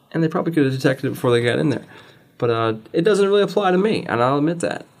 and they probably could have detected it before they got in there. But it doesn't really apply to me, and I'll admit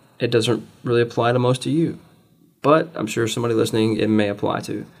that. It doesn't really apply to most of you. But I'm sure somebody listening, it may apply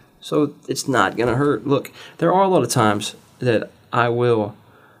to. So it's not going to hurt. Look, there are a lot of times that I will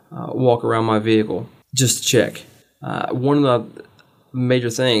walk around my vehicle just to check. One of the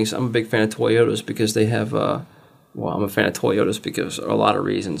major things, I'm a big fan of Toyotas because they have, I'm a fan of Toyotas because of a lot of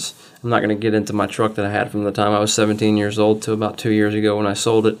reasons. I'm not going to get into my truck that I had from the time I was 17 years old to about 2 years ago when I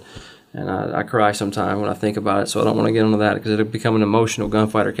sold it. And I cry sometimes when I think about it, so I don't want to get into that because it'll become an emotional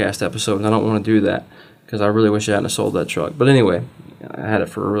Gunfighter Cast episode, and I don't want to do that because I really wish I hadn't sold that truck. But anyway, I had it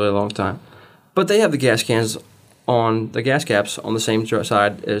for a really long time. But they have the gas caps on the same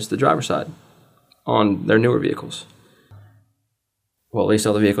side as the driver's side on their newer vehicles. Well, at least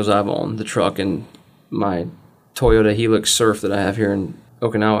all the vehicles I've owned, the truck and my Toyota Helix Surf that I have here in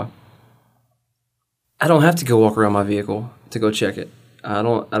Okinawa. I don't have to go walk around my vehicle to go check it.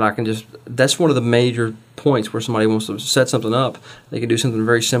 That's one of the major points where somebody wants to set something up. They can do something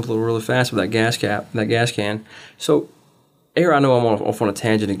very simple really fast with that gas can. So, I know I'm off on a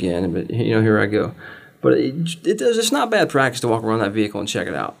tangent again, but here I go. But it's not bad practice to walk around that vehicle and check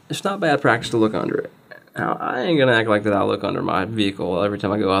it out. It's not bad practice to look under it. Now, I ain't going to act like that I'll look under my vehicle every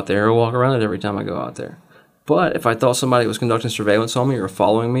time I go out there or walk around it every time I go out there. But if I thought somebody was conducting surveillance on me or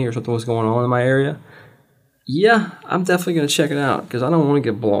following me or something was going on in my area, yeah, I'm definitely going to check it out because I don't want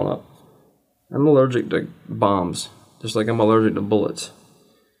to get blown up. I'm allergic to bombs, just like I'm allergic to bullets.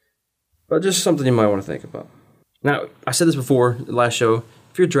 But just something you might want to think about. Now, I said this before, the last show,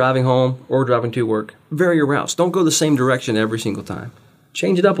 if you're driving home or driving to work, vary your routes. Don't go the same direction every single time.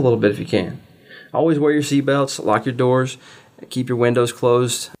 Change it up a little bit if you can. Always wear your seatbelts, lock your doors, keep your windows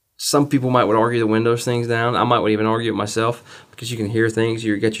closed. Some people might would argue the windows things down. I might would even argue it myself because you can hear things.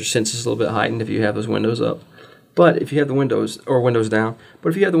 You get your senses a little bit heightened if you have those windows up. But if you have the windows down, but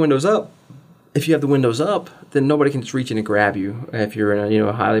if you have the windows up, then nobody can just reach in and grab you. If you're in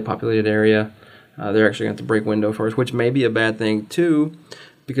a highly populated area, they're actually going to have to break window first, which may be a bad thing too,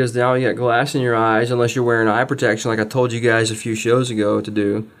 because now you got glass in your eyes unless you're wearing eye protection, like I told you guys a few shows ago to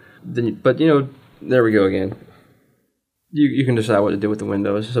do. But there we go again. You can decide what to do with the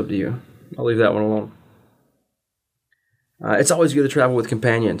windows. It's up to you. I'll leave that one alone. It's always good to travel with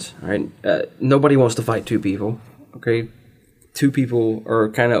companions. All right, nobody wants to fight two people. Okay, two people are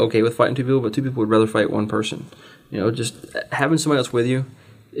kind of okay with fighting two people, but two people would rather fight one person. Just having somebody else with you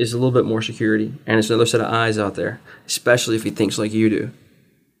is a little bit more security, and it's another set of eyes out there, especially if he thinks like you do,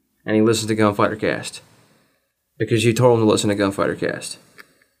 and he listens to Gunfighter Cast because you told him to listen to Gunfighter Cast.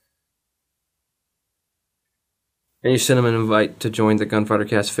 And you send them an invite to join the Gunfighter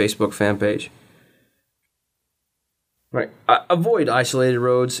Cast Facebook fan page. Right. Avoid isolated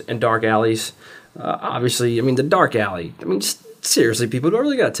roads and dark alleys. Obviously, the dark alley. Seriously, people, do I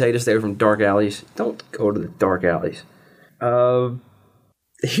really got to tell you to stay away from dark alleys? Don't go to the dark alleys.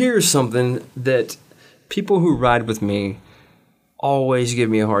 Here's something that people who ride with me always give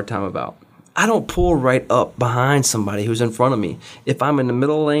me a hard time about. I don't pull right up behind somebody who's in front of me. If I'm in the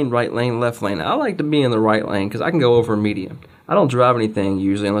middle lane, right lane, left lane, I like to be in the right lane because I can go over a median. I don't drive anything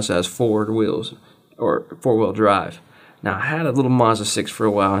usually unless it has four wheels or four-wheel drive. Now, I had a little Mazda 6 for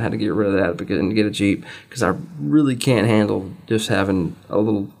a while and had to get rid of that and get a Jeep because I really can't handle just having a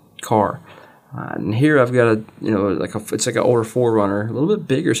little car. And here I've got it's like an older 4Runner, a little bit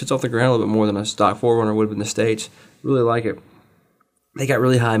bigger, sits off the ground a little bit more than a stock 4Runner would in the States. Really like it. They got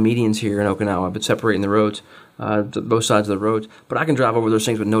really high medians here in Okinawa. I've been separating the roads, both sides of the roads. But I can drive over those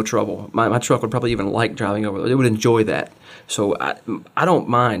things with no trouble. My truck would probably even like driving over those. It would enjoy that. So I don't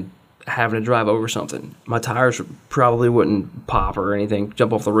mind having to drive over something. My tires probably wouldn't pop or anything,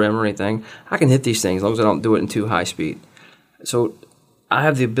 jump off the rim or anything. I can hit these things as long as I don't do it in too high speed. So I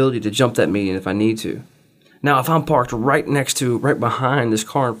have the ability to jump that median if I need to. Now, if I'm parked right behind this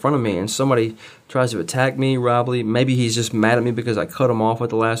car in front of me and somebody tries to attack me, maybe he's just mad at me because I cut him off at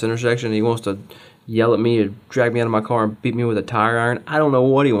the last intersection and he wants to yell at me or drag me out of my car and beat me with a tire iron. I don't know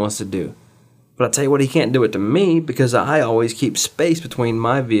what he wants to do. But I'll tell you what, he can't do it to me because I always keep space between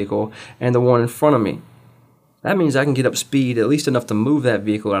my vehicle and the one in front of me. That means I can get up speed at least enough to move that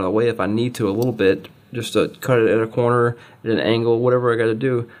vehicle out of the way if I need to a little bit, just to cut it at a corner, at an angle, whatever I got to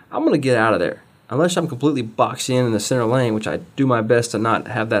do. I'm going to get out of there. Unless I'm completely boxed in the center lane, which I do my best to not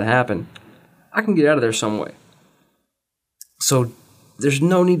have that happen, I can get out of there some way. So there's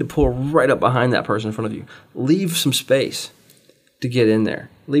no need to pull right up behind that person in front of you. Leave some space to get in there.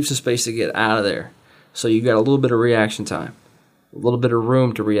 Leave some space to get out of there. So you've got a little bit of reaction time, a little bit of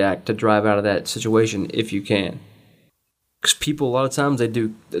room to react, to drive out of that situation if you can. Because people, a lot of times, they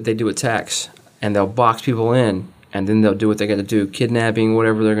do attacks, and they'll box people in, and then they'll do what they got to do, kidnapping,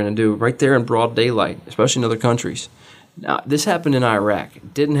 whatever they're going to do, right there in broad daylight, especially in other countries. Now, this happened in Iraq.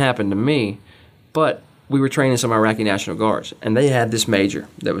 It didn't happen to me, but we were training some Iraqi National Guards, and they had this major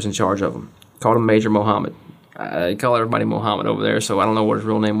that was in charge of them. Called him Major Mohammed. They call everybody Mohammed over there, so I don't know what his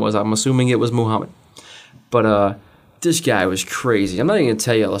real name was. I'm assuming it was Muhammad. But this guy was crazy. I'm not even going to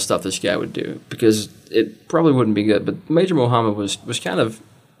tell you all the stuff this guy would do, because it probably wouldn't be good. But Major Mohammed was kind of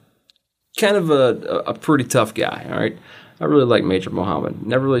a pretty tough guy, all right? I really like Major Mohammed.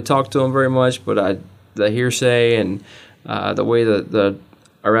 Never really talked to him very much, but the hearsay and the way the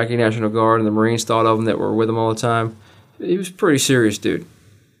Iraqi National Guard and the Marines thought of him that were with him all the time, he was a pretty serious dude.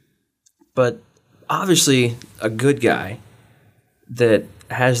 But obviously a good guy that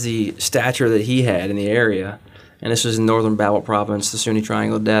has the stature that he had in the area, and this was in northern Babel province, the Sunni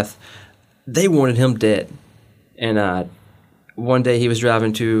Triangle of Death, they wanted him dead. And one day he was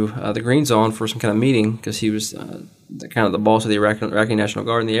driving to the Green Zone for some kind of meeting because he was the boss of the Iraqi National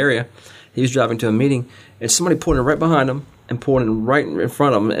Guard in the area. He was driving to a meeting, and somebody pulled in right behind him and pulled in right in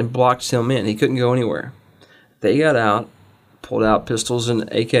front of him and blocked him in. He couldn't go anywhere. They got out, pulled out pistols and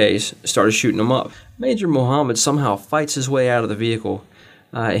AKs, started shooting them up. Major Mohammed somehow fights his way out of the vehicle.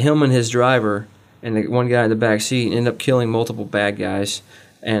 Him and his driver and the one guy in the back seat end up killing multiple bad guys.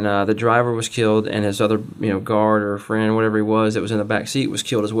 And the driver was killed, and his other guard or friend, whatever he was that was in the back seat, was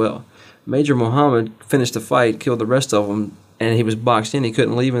killed as well. Major Mohammed finished the fight, killed the rest of them, and he was boxed in. He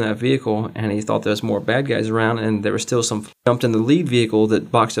couldn't leave in that vehicle, and he thought there was more bad guys around, and there was still some jumped in the lead vehicle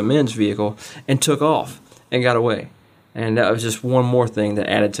that boxed him in's vehicle and took off and got away. And that was just one more thing that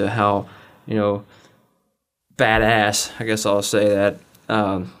added to how, badass, I guess I'll say that.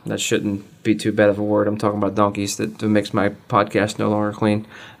 That shouldn't be too bad of a word. I'm talking about donkeys. That makes my podcast no longer clean.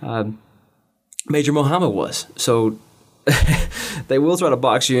 Major Mohammed was. So they will try to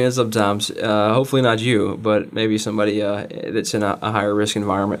box you in sometimes. Hopefully not you, but maybe somebody that's in a higher risk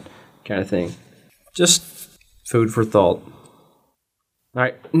environment kind of thing. Just food for thought. All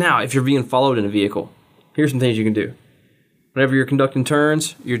right. Now, if you're being followed in a vehicle, here's some things you can do. Whenever you're conducting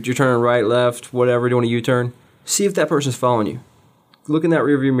turns, you're turning right, left, whatever, doing a U-turn, see if that person's following you. Look in that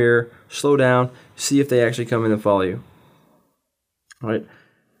rearview mirror, slow down, see if they actually come in and follow you. All right.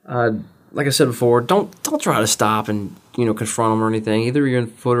 Like I said before, don't try to stop and confront them or anything. Either you're in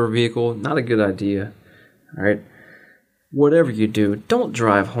foot or vehicle, not a good idea. All right. Whatever you do, don't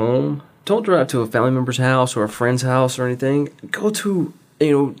drive home. Don't drive to a family member's house or a friend's house or anything. Go to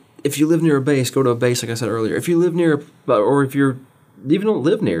if you live near a base, go to a base. Like I said earlier, if you live near, or if you even don't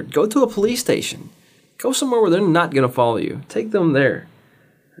live near, go to a police station. Go somewhere where they're not going to follow you. Take them there.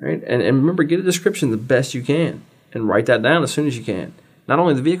 Right? And remember, get a description the best you can. And write that down as soon as you can. Not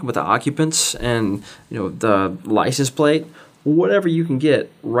only the vehicle, but the occupants and the license plate. Whatever you can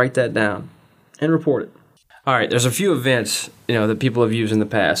get, write that down. And report it. All right, there's a few events that people have used in the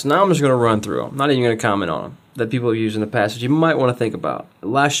past. Now I'm just going to run through them. Not even going to comment on them. That people have used in the past that you might want to think about. The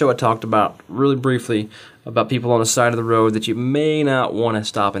last show I talked about, really briefly, about people on the side of the road that you may not want to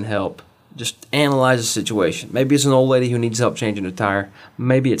stop and help. Just analyze the situation. Maybe it's an old lady who needs help changing a tire.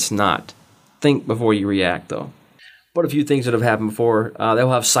 Maybe it's not. Think before you react, though. But a few things that have happened before,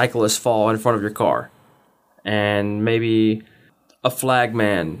 they'll have cyclists fall in front of your car. and maybe a flag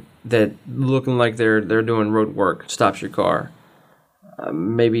man that looking like they're doing road work stops your car.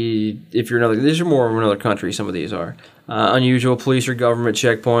 Maybe if you're these are more of another country, some of these are. Unusual police or government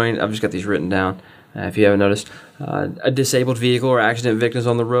checkpoint. I've just got these written down if you haven't noticed. A disabled vehicle or accident victims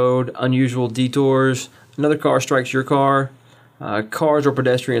on the road. Unusual detours. Another car strikes your car. Cars or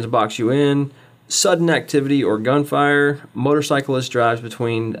pedestrians box you in. Sudden activity or gunfire. Motorcyclist drives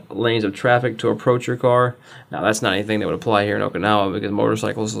between lanes of traffic to approach your car. Now, that's not anything that would apply here in Okinawa because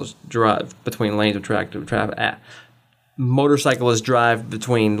motorcyclists drive between lanes of traffic. Motorcyclists drive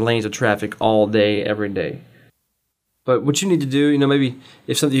between lanes of traffic all day, every day. But what you need to do, maybe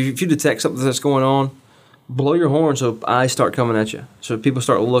if you detect something that's going on, blow your horn so eyes start coming at you. So people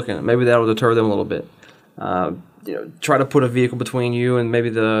start looking. Maybe that'll deter them a little bit. Try to put a vehicle between you and maybe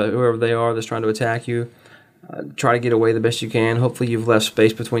whoever they are that's trying to attack you. Try to get away the best you can. Hopefully you've left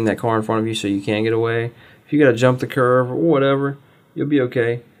space between that car in front of you so you can get away. If you got to jump the curve or whatever, you'll be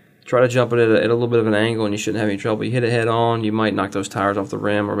okay. Try to jump it at a little bit of an angle and you shouldn't have any trouble. You hit it head on, you might knock those tires off the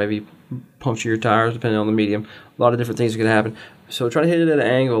rim or maybe puncture your tires depending on the medium. A lot of different things could happen. So try to hit it at an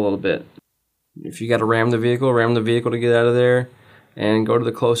angle a little bit. If you got to ram the vehicle to get out of there and go to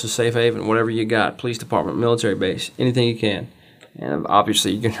the closest safe haven, whatever you got, police department, military base, anything you can. And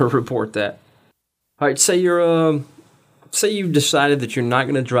obviously you're going to report that. All right, say you've decided that you're not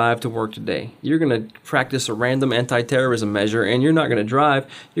going to drive to work today. You're going to practice a random anti-terrorism measure, and you're not going to drive.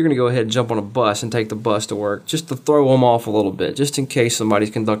 You're going to go ahead and jump on a bus and take the bus to work just to throw them off a little bit, just in case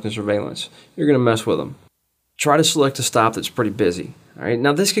somebody's conducting surveillance. You're going to mess with them. Try to select a stop that's pretty busy. All right,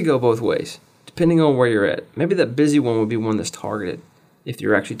 now this could go both ways, depending on where you're at. Maybe that busy one would be one that's targeted if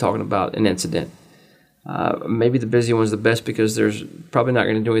you're actually talking about an incident. Maybe the busy one's the best because there's probably not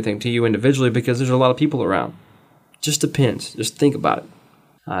going to do anything to you individually because there's a lot of people around. Just depends. Just think about it.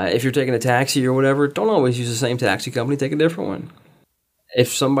 If you're taking a taxi or whatever, don't always use the same taxi company. Take a different one.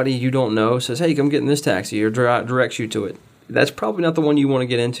 If somebody you don't know says, hey, come get in this taxi or directs you to it, that's probably not the one you want to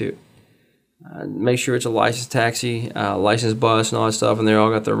get into. Make sure it's a licensed taxi, licensed bus, and all that stuff, and they all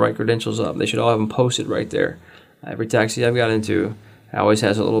got their right credentials up. They should all have them posted right there. Every taxi I've got into always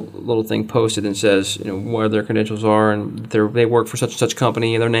has a little thing posted and says, where their credentials are, and they work for such and such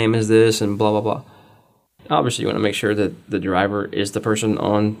company, and their name is this, and blah, blah, blah. Obviously, you want to make sure that the driver is the person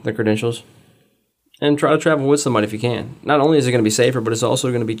on the credentials. And try to travel with somebody if you can. Not only is it going to be safer, but it's also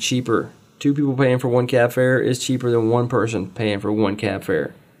going to be cheaper. 2 people paying for 1 cab fare is cheaper than 1 person paying for 1 cab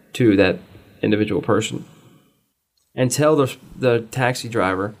fare to that individual person. And tell the taxi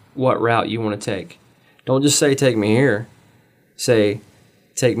driver what route you want to take. Don't just say, take me here. Say,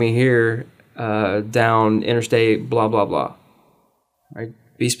 take me here down interstate, blah, blah, blah. All right?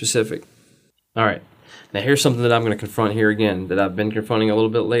 Be specific. All right. Now, here's something that I'm going to confront here again that I've been confronting a little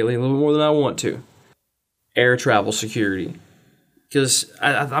bit lately, a little more than I want to. Air travel security. Because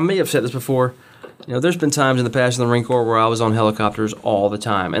I may have said this before. There's been times in the past in the Marine Corps where I was on helicopters all the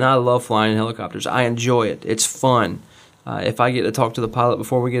time. And I love flying in helicopters. I enjoy it. It's fun. If I get to talk to the pilot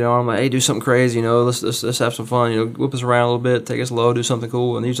before we get on, I'm like, hey, do something crazy, let's have some fun, whip us around a little bit, take us low, do something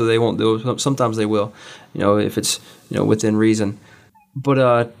cool. And usually they won't do it. Sometimes they will, if it's, within reason.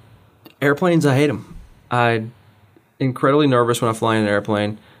 But airplanes, I hate them. I'm incredibly nervous when I fly in an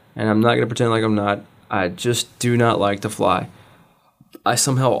airplane, and I'm not going to pretend like I'm not. I just do not like to fly. I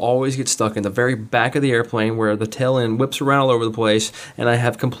somehow always get stuck in the very back of the airplane where the tail end whips around all over the place, and I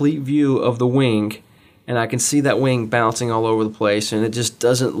have complete view of the wing, and I can see that wing bouncing all over the place, and it just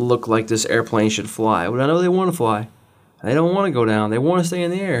doesn't look like this airplane should fly. But I know they want to fly. They don't want to go down. They want to stay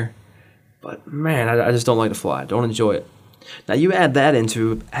in the air. But, man, I just don't like to fly. I don't enjoy it. Now, you add that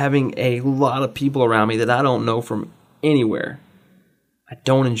into having a lot of people around me that I don't know from anywhere. I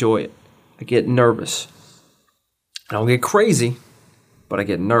don't enjoy it. I get nervous. I don't get crazy, but I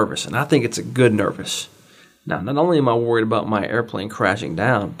get nervous, and I think it's a good nervous. Now, not only am I worried about my airplane crashing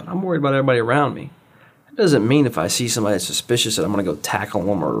down, but I'm worried about everybody around me. That doesn't mean if I see somebody that's suspicious that I'm going to go tackle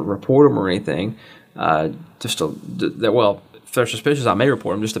them or report them or anything. If they're suspicious, I may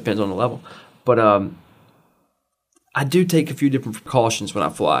report them. Just depends on the level. But I do take a few different precautions when I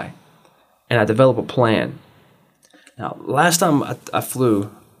fly, and I develop a plan. Now, last time I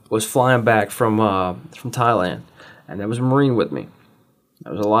flew was flying back from Thailand, and there was a Marine with me.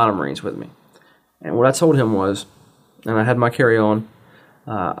 There was a lot of Marines with me. And what I told him was, and I had my carry-on,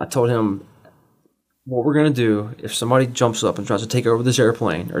 I told him what we're going to do if somebody jumps up and tries to take over this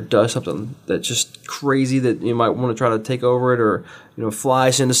airplane or does something that's just crazy that you might want to try to take over it or, fly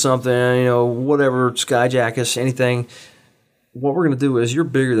us into something, whatever, skyjack us, anything. What we're going to do is you're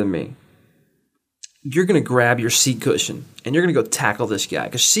bigger than me. you're going to grab your seat cushion and you're going to go tackle this guy,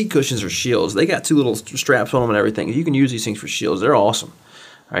 because seat cushions are shields. They got two little straps on them and everything. You can use these things for shields. They're awesome.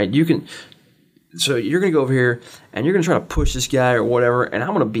 All right, so you're going to go over here and you're going to try to push this guy or whatever, and I'm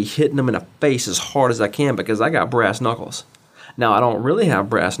going to be hitting him in the face as hard as I can because I got brass knuckles. Now, I don't really have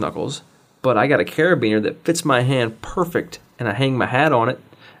brass knuckles, but I got a carabiner that fits my hand perfect, and I hang my hat on it,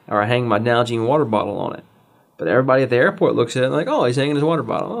 or I hang my Nalgene water bottle on it. But everybody at the airport looks at it like, oh, he's hanging his water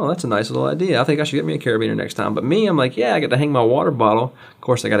bottle. Oh, that's a nice little idea. I think I should get me a carabiner next time. But me, I'm like, yeah, I got to hang my water bottle. Of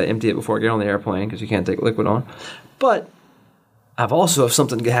course, I got to empty it before I get on the airplane because you can't take liquid on. But I've also, if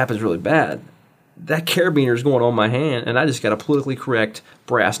something happens really bad, that carabiner is going on my hand, and I just got a politically correct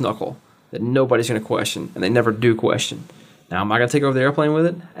brass knuckle that nobody's going to question, and they never do question. Now, am I going to take over the airplane with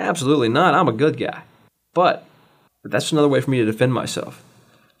it? Absolutely not. I'm a good guy. But that's another way for me to defend myself.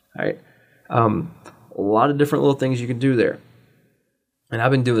 All right. A lot of different little things you can do there. And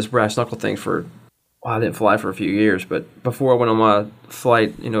I've been doing this brass knuckle thing I didn't fly for a few years, but before I went on my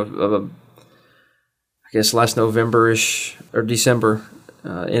flight, I guess last November-ish, or December,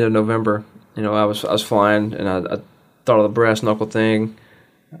 end of November, I was flying, and I thought of the brass knuckle thing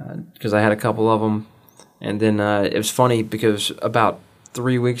because I had a couple of them. And then it was funny because about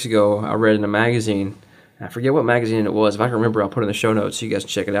 3 weeks ago, I read in a magazine, I forget what magazine it was. If I can remember, I'll put it in the show notes so you guys can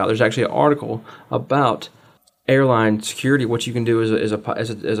check it out. There's actually an article about airline security, what you can do as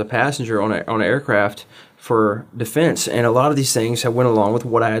a passenger on an aircraft for defense. And a lot of these things have went along with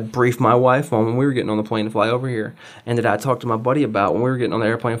what I had briefed my wife on when we were getting on the plane to fly over here, and that I talked to my buddy about when we were getting on the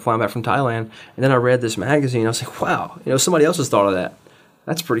airplane flying back from Thailand. And then I read this magazine. I was like, wow, somebody else has thought of that.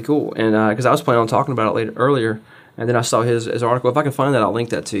 That's pretty cool. And because I was planning on talking about it earlier, and then I saw his article. If I can find that, I'll link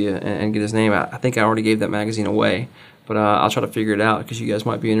that to you and get his name. I think I already gave that magazine away, but I'll try to figure it out because you guys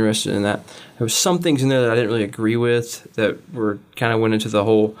might be interested in that. There was some things in there that I didn't really agree with that were kind of went into the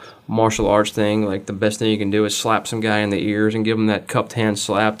whole martial arts thing. Like the best thing you can do is slap some guy in the ears and give him that cupped hand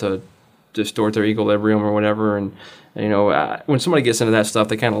slap to distort their equilibrium or whatever. And when somebody gets into that stuff,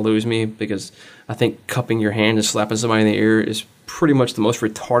 they kind of lose me because I think cupping your hand and slapping somebody in the ear is pretty much the most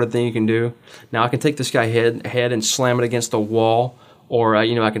retarded thing you can do. Now, I can take this guy head and slam it against a wall, or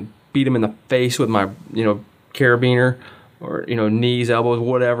I can beat him in the face with my carabiner, or knees, elbows,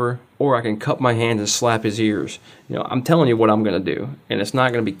 whatever, or I can cup my hand and slap his ears. I'm telling you what I'm going to do, and it's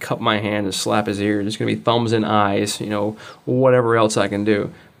not going to be cup my hand and slap his ears. It's going to be thumbs and eyes, whatever else I can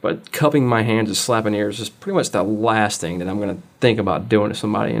do. But cupping my hands and slapping ears is pretty much the last thing that I'm going to think about doing to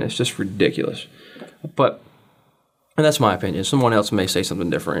somebody, and it's just ridiculous. And that's my opinion. Someone else may say something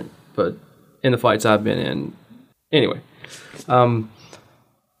different, but in the fights I've been in, anyway.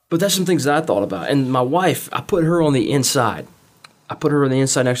 But that's some things that I thought about. And my wife, I put her on the inside. I put her on the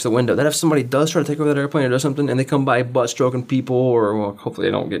inside next to the window. That if somebody does try to take over that airplane or does something, and they come by butt stroking people, or hopefully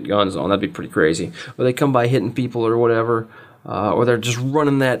they don't get guns on, that'd be pretty crazy. Or they come by hitting people or whatever. Or they're just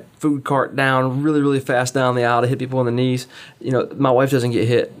running that food cart down really, really fast down the aisle to hit people in the knees. My wife doesn't get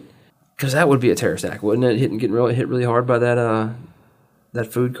hit, because that would be a terrorist act, wouldn't it? Getting hit really hard by that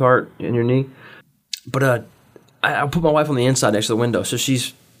food cart in your knee. But I put my wife on the inside next to the window, so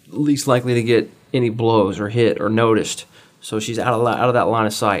she's least likely to get any blows or hit or noticed. So she's out of that line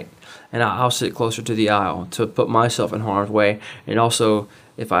of sight, and I'll sit closer to the aisle to put myself in harm's way. And also,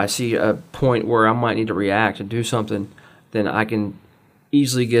 if I see a point where I might need to react and do something, then I can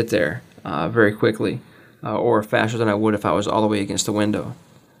easily get there very quickly, or faster than I would if I was all the way against the window.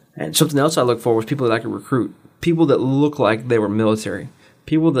 And something else I look for was people that I could recruit, people that look like they were military,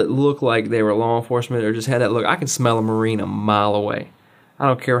 people that look like they were law enforcement or just had that look. I can smell a Marine a mile away. I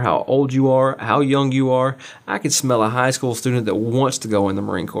don't care how old you are, how young you are. I can smell a high school student that wants to go in the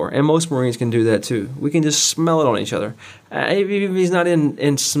Marine Corps, and most Marines can do that too. We can just smell it on each other. Even if he's not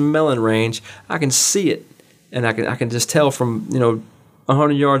in smelling range, I can see it. And I can just tell from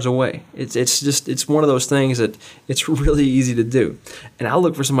 100 yards away. It's one of those things that it's really easy to do. And I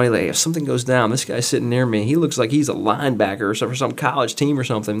look for somebody like, if something goes down, this guy's sitting near me. He looks like he's a linebacker or for some college team or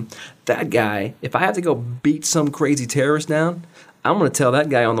something. That guy, if I have to go beat some crazy terrorist down, I'm going to tell that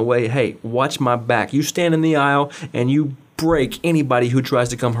guy on the way, hey, watch my back. You stand in the aisle and you break anybody who tries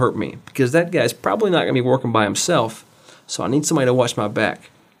to come hurt me, because that guy's probably not going to be working by himself. So I need somebody to watch my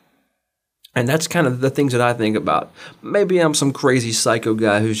back. And that's kind of the things that I think about. Maybe I'm some crazy psycho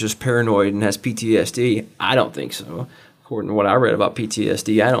guy who's just paranoid and has PTSD. I don't think so. According to what I read about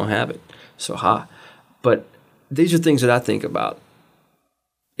PTSD, I don't have it. So, But these are things that I think about.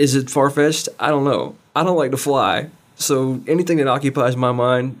 Is it far-fetched? I don't know. I don't like to fly. So anything that occupies my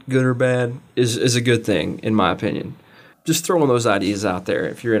mind, good or bad, is a good thing, in my opinion. Just throwing those ideas out there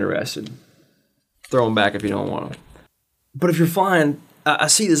if you're interested. Throw them back if you don't want them. But if you're flying, I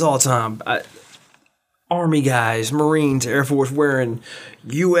see this all the time. Army guys, Marines, Air Force wearing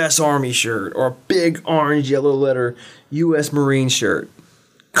U.S. Army shirt or a big orange yellow letter U.S. Marine shirt.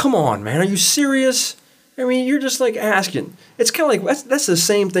 Come on, man. Are you serious? I mean, you're just like asking. It's kind of like that's the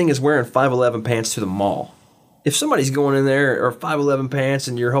same thing as wearing 511 pants to the mall. If somebody's going in there or 511 pants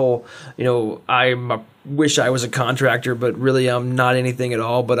and your whole, I wish I was a contractor, but really I'm not anything at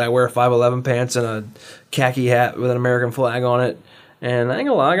all, but I wear 511 pants and a khaki hat with an American flag on it. And I ain't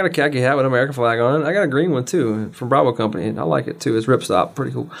gonna lie, I got a khaki hat with an American flag on it. I got a green one too from Bravo Company. I like it too. It's ripstop,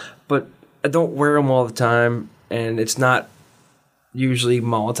 pretty cool. But I don't wear them all the time, and it's not usually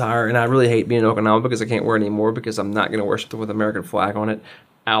mall attire. And I really hate being in Okinawa because I can't wear it anymore because I'm not gonna wear something with an American flag on it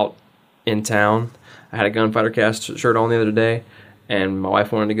out in town. I had a Gunfighter Cast shirt on the other day, and my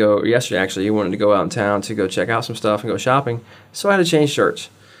wife wanted to go, yesterday actually, he wanted to go out in town to go check out some stuff and go shopping. So I had to change shirts.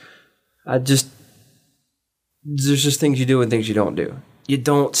 There's just things you do and things you don't do. You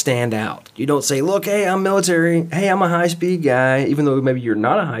don't stand out. You don't say, look, hey, I'm military. Hey, I'm a high-speed guy. Even though maybe you're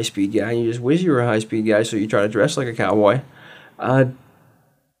not a high-speed guy, you just wish you were a high-speed guy, so you try to dress like a cowboy.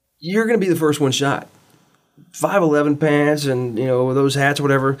 You're going to be the first one shot. 511 pants and, those hats or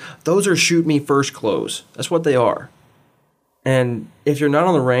whatever, those are shoot me first clothes. That's what they are. And if you're not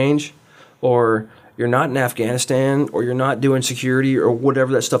on the range, or you're not in Afghanistan, or you're not doing security or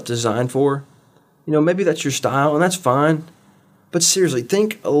whatever that stuff's designed for, maybe that's your style, and that's fine. But seriously,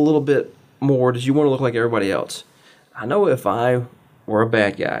 think a little bit more. Does you want to look like everybody else? I know if I were a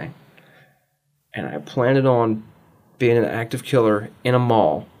bad guy, and I planned on being an active killer in a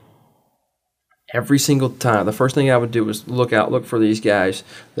mall, every single time, the first thing I would do was look for these guys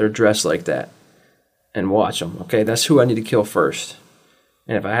that are dressed like that and watch them. Okay, that's who I need to kill first.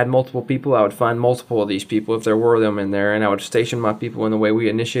 And if I had multiple people, I would find multiple of these people if there were them in there, and I would station my people in the way we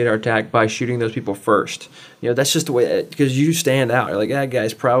initiate our attack by shooting those people first. That's just the way, because you stand out. You're like, that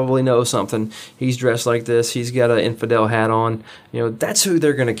guy's probably knows something. He's dressed like this. He's got an infidel hat on. That's who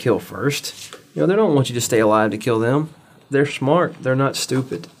they're going to kill first. They don't want you to stay alive to kill them. They're smart. They're not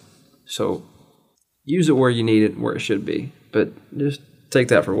stupid. So use it where you need it, where it should be. But just take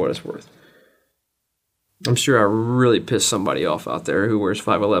that for what it's worth. I'm sure I really pissed somebody off out there who wears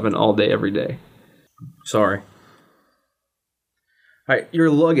 511 all day, every day. Sorry. All right, your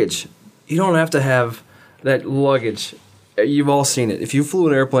luggage. You don't have to have that luggage. You've all seen it. If you flew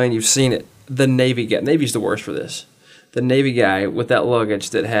an airplane, you've seen it. The Navy guy. Navy's the worst for this. The Navy guy with that luggage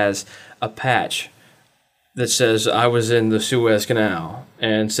that has a patch that says, I was in the Suez Canal,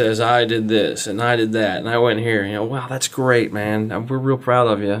 and says, I did this, and I did that, and I went here. Wow, that's great, man. We're real proud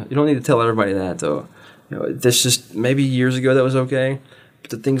of you. You don't need to tell everybody that, though. This just, maybe years ago that was okay,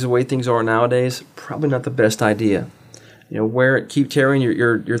 but the way things are nowadays, probably not the best idea. Wear it, keep carrying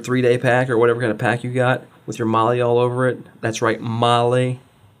your 3-day pack or whatever kind of pack you got with your Molly all over it. That's right, Molly.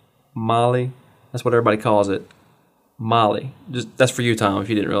 Molly. That's what everybody calls it. Molly. That's for you, Tom, if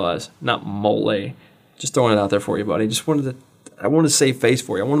you didn't realize. Not mole. Just throwing it out there for you, buddy. I wanted to save face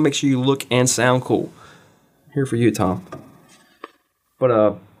for you. I want to make sure you look and sound cool. Here for you, Tom.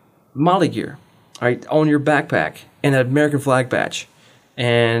 But Molly gear. All right, on your backpack, and an American flag patch,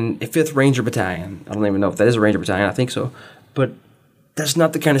 and a 5th Ranger Battalion. I don't even know if that is a Ranger Battalion. I think so. But that's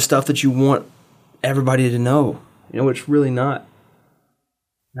not the kind of stuff that you want everybody to know. It's really not.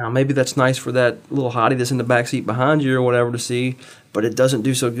 Now, maybe that's nice for that little hottie that's in the back seat behind you or whatever to see, but it doesn't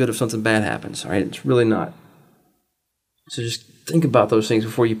do so good if something bad happens. All right, it's really not. So just think about those things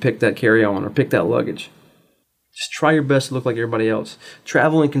before you pick that carry-on or pick that luggage. Just try your best to look like everybody else.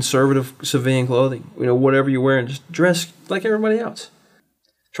 Travel in conservative civilian clothing. Whatever you're wearing, just dress like everybody else.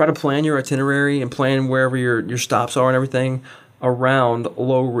 Try to plan your itinerary and plan wherever your stops are and everything around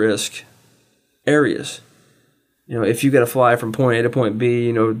low-risk areas. If you got to fly from point A to point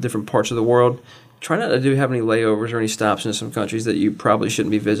B, different parts of the world, try not to have any layovers or any stops in some countries that you probably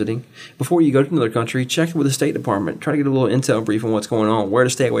shouldn't be visiting. Before you go to another country, check with the State Department. Try to get a little intel brief on what's going on, where to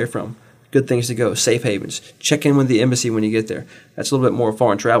stay away from. Good things to go, safe havens. Check in with the embassy when you get there. That's a little bit more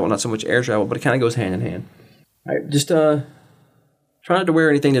foreign travel, not so much air travel, but it kind of goes hand in hand. All right, just try not to wear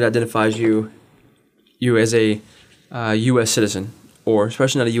anything that identifies you as a U.S. citizen, or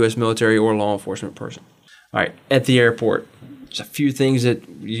especially not a U.S. military or law enforcement person. All right, at the airport, there's a few things that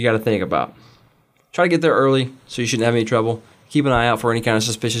you got to think about. Try to get there early so you shouldn't have any trouble. Keep an eye out for any kind of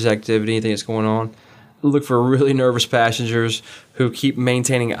suspicious activity, anything that's going on. Look for really nervous passengers who keep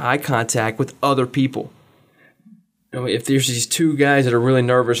maintaining eye contact with other people. If there's these two guys that are really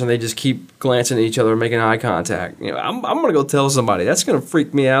nervous and they just keep glancing at each other and making eye contact, I'm going to go tell somebody. That's going to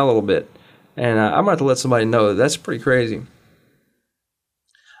freak me out a little bit. And I'm going to have to let somebody know that's pretty crazy.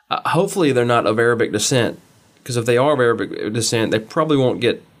 Hopefully they're not of Arabic descent, because if they are of Arabic descent, they probably won't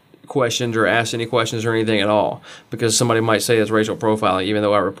get questioned or asked any questions or anything at all, because somebody might say it's racial profiling, even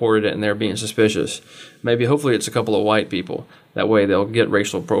though I reported it and they're being suspicious. Maybe, hopefully, it's a couple of white people. That way they'll get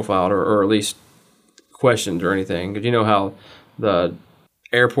racial profiled or at least questioned or anything. Because you know how the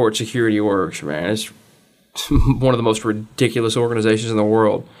airport security works, man. It's one of the most ridiculous organizations in the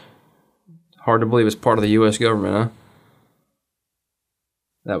world. Hard to believe it's part of the U.S. government, huh?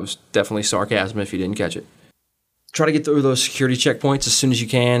 That was definitely sarcasm if you didn't catch it. Try to get through those security checkpoints as soon as you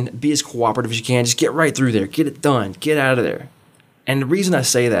can. Be as cooperative as you can. Just get right through there. Get it done. Get out of there. And the reason I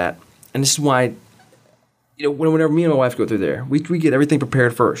say that, and this is why, whenever me and my wife go through there, we get everything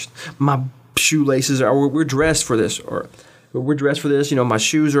prepared first. My shoelaces we're dressed for this, my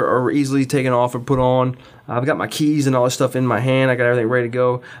shoes are easily taken off and put on. I've got my keys and all this stuff in my hand. I got everything ready to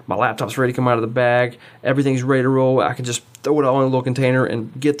go. My laptop's ready to come out of the bag. Everything's ready to roll. I can just throw it all in a little container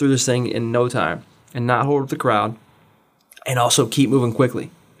and get through this thing in no time and not hold up the crowd, and also keep moving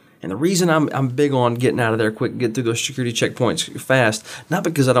quickly. And the reason I'm big on getting out of there quick, get through those security checkpoints fast, not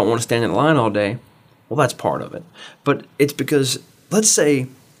because I don't want to stand in line all day. Well, that's part of it. But it's because, let's say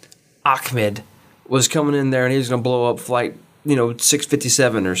Ahmed was coming in there and he was going to blow up flight,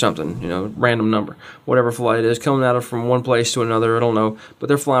 657 or something, random number, whatever flight it is, coming out of from one place to another, I don't know, but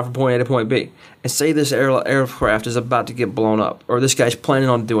they're flying from point A to point B. And say this aircraft is about to get blown up, or this guy's planning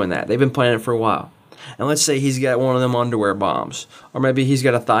on doing that. They've been planning it for a while. And let's say he's got one of them underwear bombs, or maybe he's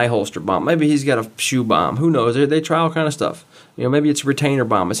got a thigh holster bomb, maybe he's got a shoe bomb. Who knows? They try all kind of stuff. Maybe it's a retainer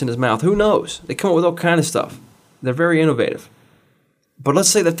bomb. It's in his mouth. Who knows? They come up with all kind of stuff. They're very innovative. But let's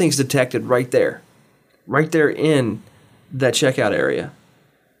say that thing's detected right there in that checkout area.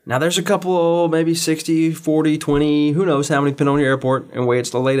 Now there's a couple, maybe 60, 40, 20, who knows how many, depending on your airport and the way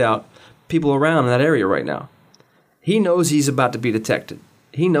it's laid out, people around in that area right now. He knows he's about to be detected.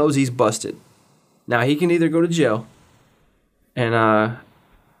 He knows he's busted. Now, he can either go to jail and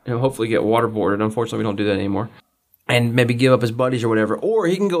hopefully get waterboarded. Unfortunately, we don't do that anymore. And maybe give up his buddies or whatever. Or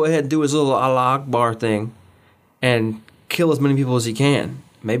he can go ahead and do his little Allah Akbar thing and kill as many people as he can.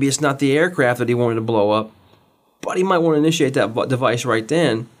 Maybe it's not the aircraft that he wanted to blow up, but he might want to initiate that device right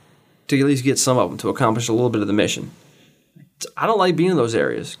then to at least get some of them to accomplish a little bit of the mission. I don't like being in those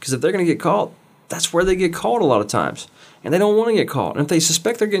areas, because if they're going to get caught, that's where they get caught a lot of times. And they don't want to get caught. And if they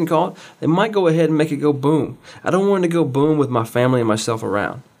suspect they're getting caught, they might go ahead and make it go boom. I don't want it to go boom with my family and myself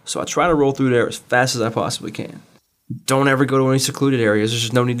around. So I try to roll through there as fast as I possibly can. Don't ever go to any secluded areas. There's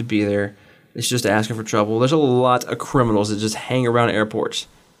just no need to be there. It's just asking for trouble. There's a lot of criminals that just hang around airports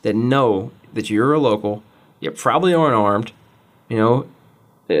that know that you're a local. You probably aren't armed.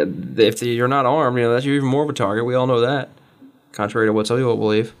 If you're not armed, that's you're even more of a target. We all know that, contrary to what some people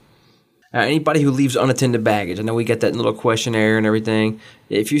believe. Anybody who leaves unattended baggage, I know we get that little questionnaire and everything.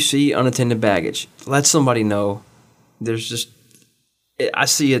 If you see unattended baggage, let somebody know. I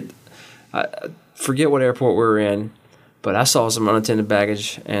see it. I forget what airport we were in, but I saw some unattended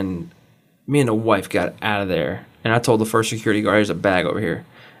baggage, and me and the wife got out of there. And I told the first security guard, "There's a bag over here,"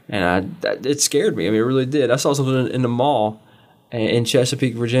 and it scared me. I mean, it really did. I saw something in the mall in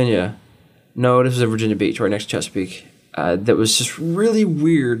Chesapeake, Virginia. No, this was in Virginia Beach, right next to Chesapeake. That was just really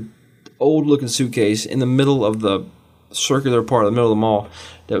weird. Old-looking suitcase in the middle of the circular part of the middle of the mall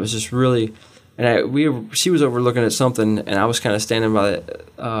that was just really, and she was overlooking at something, and I was kind of standing by it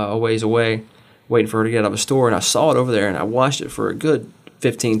a ways away, waiting for her to get out of the store, and I saw it over there, and I watched it for a good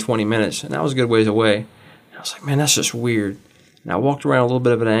 15, 20 minutes, and that was a good ways away. And I was like, man, that's just weird. And I walked around a little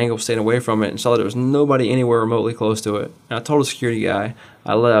bit of an angle, staying away from it, and saw that there was nobody anywhere remotely close to it. And I told the security guy,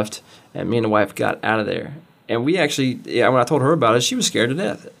 I left, and me and the wife got out of there. And we actually, when I told her about it, she was scared to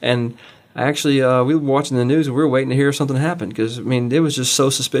death. And actually, we were watching the news and we were waiting to hear something happen, because, it was just so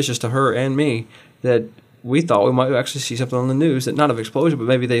suspicious to her and me that we thought we might actually see something on the news, that not of explosion, but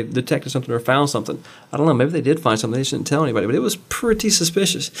maybe they detected something or found something. I don't know, maybe they did find something, they just didn't tell anybody, but it was pretty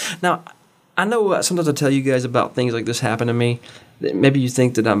suspicious. Now, I know sometimes I tell you guys about things like this happen to me. Maybe you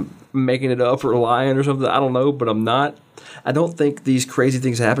think that I'm making it up or lying or something. I don't know, but I'm not. I don't think these crazy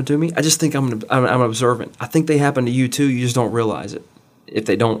things happen to me. I just think I'm observant. I think they happen to you too. You just don't realize it.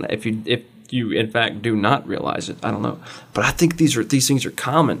 If you in fact do not realize it, I don't know. But I think these things are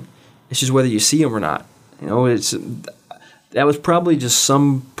common. It's just whether you see them or not. That was probably just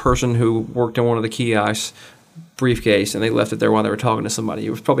some person who worked in one of the kiosks briefcase and they left it there while they were talking to somebody. It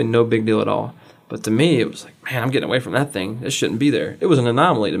was probably no big deal at all. But to me, it was like, man, I'm getting away from that thing. This shouldn't be there. It was an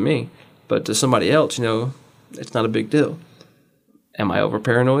anomaly to me. But to somebody else, it's not a big deal. Am I over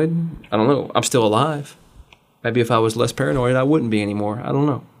paranoid? I don't know. I'm still alive. Maybe if I was less paranoid, I wouldn't be anymore. I don't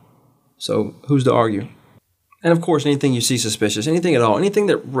know. So who's to argue? And of course, anything you see suspicious, anything at all, anything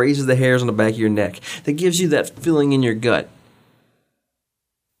that raises the hairs on the back of your neck, that gives you that feeling in your gut,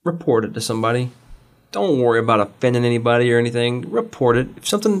 report it to somebody. Don't worry about offending anybody or anything. Report it. If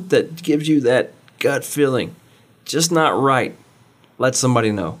something that gives you that gut feeling, just not right, let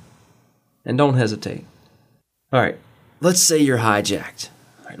somebody know. And don't hesitate. All right, let's say you're hijacked.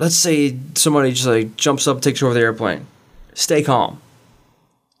 All right, let's say somebody just jumps up, takes over the airplane. Stay calm.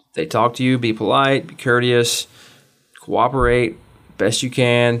 If they talk to you, be polite, be courteous, cooperate best you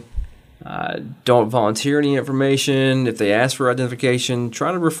can. Don't volunteer any information. If they ask for identification,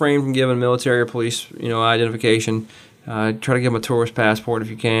 try to refrain from giving military or police, identification. Try to give them a tourist passport if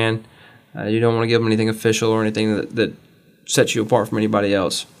you can. You don't want to give them anything official or anything that sets you apart from anybody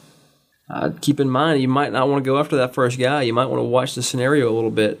else. Keep in mind, you might not want to go after that first guy. You might want to watch the scenario a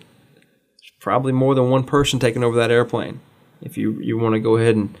little bit. There's probably more than one person taking over that airplane. If you want to go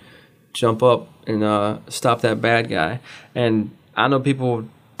ahead and jump up and stop that bad guy. And I know people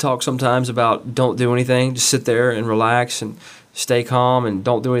talk sometimes about don't do anything, just sit there and relax and stay calm and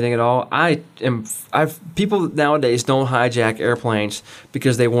don't do anything at all. People nowadays don't hijack airplanes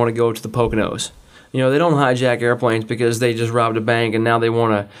because they want to go to the Poconos. They don't hijack airplanes because they just robbed a bank and now they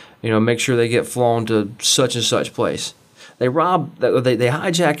want to, make sure they get flown to such and such place. They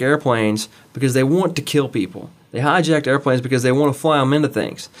hijack airplanes because they want to kill people. They hijack airplanes because they want to fly them into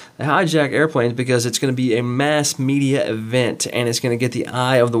things. They hijack airplanes because it's going to be a mass media event and it's going to get the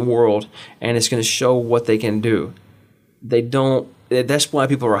eye of the world and it's going to show what they can do. That's why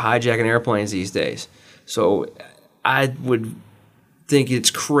people are hijacking airplanes these days. So I would think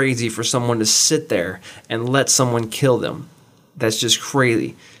it's crazy for someone to sit there and let someone kill them. That's just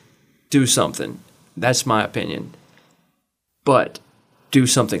crazy. Do something. That's my opinion. But do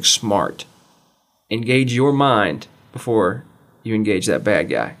something smart. Engage your mind before you engage that bad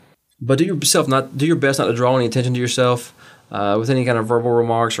guy. But do your best not to draw any attention to yourself with any kind of verbal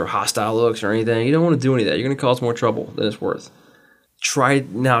remarks or hostile looks or anything. You don't want to do any of that. You're going to cause more trouble than it's worth.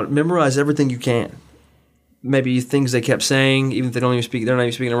 Memorize everything you can. Maybe things they kept saying, even if they're not even speaking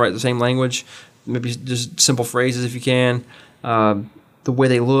the same language. Maybe just simple phrases if you can. The way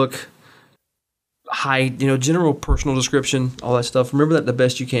they look, height, general personal description, all that stuff. Remember that the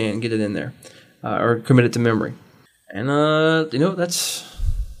best you can. Get it in there. Or commit it to memory. And, that's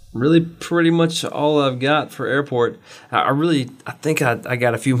really pretty much all I've got for airport. I think I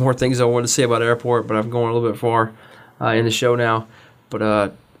got a few more things I wanted to say about airport, but I'm going a little bit far in the show now.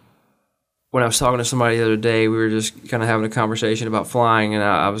 But when I was talking to somebody the other day, we were just kind of having a conversation about flying, and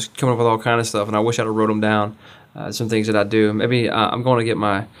I was coming up with all kind of stuff, and I wish I'd have wrote them down, some things that I do. Maybe I'm going to get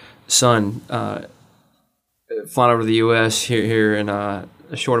my son flying over to the U.S. here in a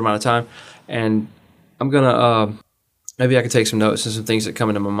short amount of time. And I'm going to, maybe I could take some notes and some things that come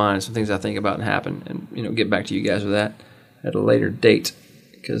into my mind, some things I think about and happen, and, get back to you guys with that at a later date.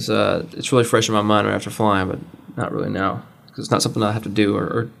 Because it's really fresh in my mind right after flying, but not really now. Because it's not something I have to do,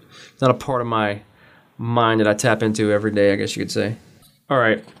 or it's not a part of my mind that I tap into every day, I guess you could say. All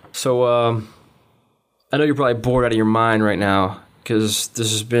right. So I know you're probably bored out of your mind right now, because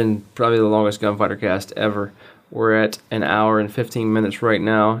this has been probably the longest Gunfighter cast ever. We're at an hour and 15 minutes right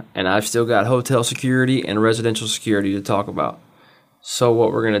now, and I've still got hotel security and residential security to talk about. So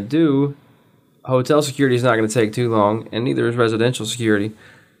what we're going to do, hotel security is not going to take too long, and neither is residential security.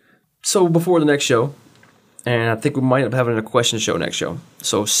 So before the next show, and I think we might end up having a question show next show.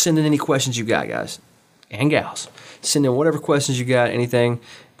 So send in any questions you got, guys and gals. Send in whatever questions you got, anything.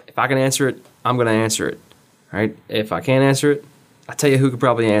 If I can answer it, I'm going to answer it. All right? If I can't answer it, I'll tell you who could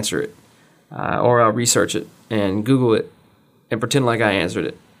probably answer it. Or I'll research it and Google it and pretend like I answered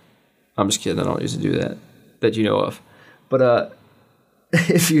it. I'm just kidding. I don't usually do that you know of. But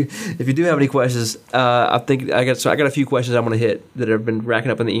if you do have any questions, I got a few questions I'm going to hit that have been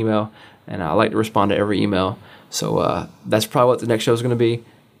racking up in the email, and I like to respond to every email. So that's probably what the next show is going to be.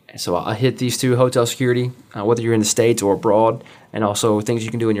 So I'll hit these two: hotel security, whether you're in the States or abroad, and also things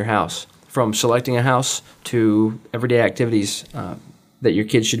you can do in your house, from selecting a house to everyday activities that your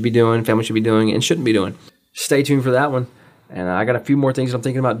kids should be doing, family should be doing, and shouldn't be doing. Stay tuned for that one. And I got a few more things I'm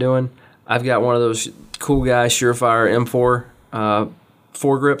thinking about doing. I've got one of those cool guy Surefire M4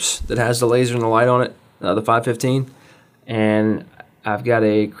 foregrips that has the laser and the light on it, the 515. And I've got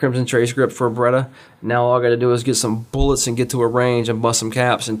a Crimson Trace grip for a Beretta. Now all I got to do is get some bullets and get to a range and bust some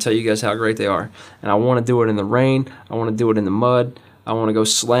caps and tell you guys how great they are. And I want to do it in the rain. I want to do it in the mud. I want to go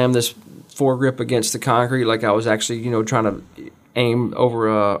slam this foregrip against the concrete like I was actually, trying to aim over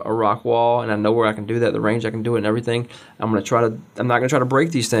a rock wall, and I know where I can do that, the range I can do it and everything. I'm not going to try to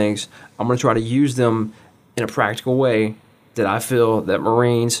break these things. I'm going to try to use them in a practical way that I feel that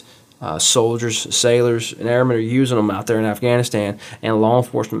Marines, soldiers, sailors, and airmen are using them out there in Afghanistan, and law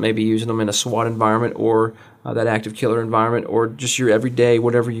enforcement may be using them in a SWAT environment or that active killer environment, or just your everyday,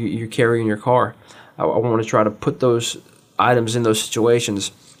 whatever you carry in your car. I want to try to put those items in those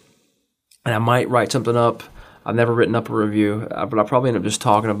situations. And I might write something up. I've never written up a review, but I'll probably end up just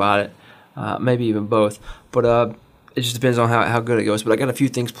talking about it, maybe even both. But it just depends on how good it goes. But I got a few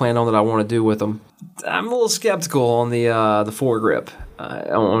things planned on that I want to do with them. I'm a little skeptical on the foregrip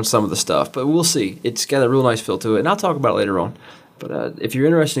on some of the stuff, but we'll see. It's got a real nice feel to it, and I'll talk about it later on. But if you're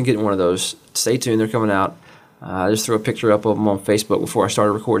interested in getting one of those, stay tuned. They're coming out. I just threw a picture up of them on Facebook before I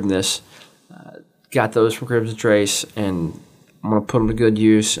started recording this. Got those from Crimson Trace, and I'm going to put them to good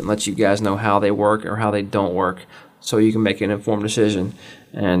use and let you guys know how they work or how they don't work so you can make an informed decision.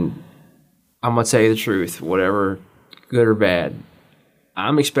 And I'm going to tell you the truth, whatever, good or bad.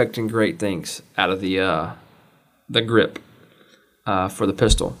 I'm expecting great things out of the grip for the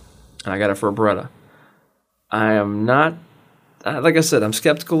pistol, and I got it for a Beretta. I am not, like I said, I'm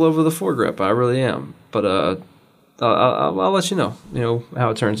skeptical over the foregrip. I really am, but I'll let you know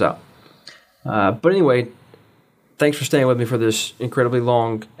how it turns out. But anyway, thanks for staying with me for this incredibly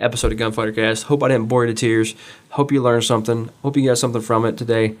long episode of Gunfighter Cast. Hope I didn't bore you to tears. Hope you learned something. Hope you got something from it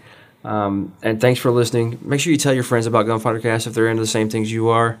today. And thanks for listening. Make sure you tell your friends about Gunfighter Cast if they're into the same things you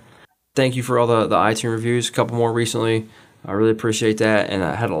are. Thank you for all the iTunes reviews, a couple more recently. I really appreciate that. And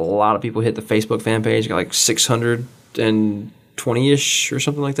I had a lot of people hit the Facebook fan page. Got like 620-ish or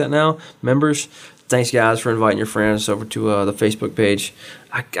something like that now, members. Thanks, guys, for inviting your friends over to the Facebook page.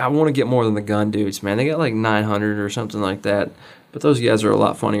 I want to get more than the gun dudes, man. They got like 900 or something like that. But those guys are a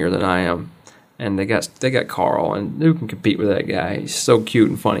lot funnier than I am. And they got Carl, and who can compete with that guy? He's so cute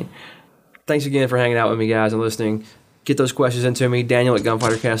and funny. Thanks again for hanging out with me, guys, and listening. Get those questions into me,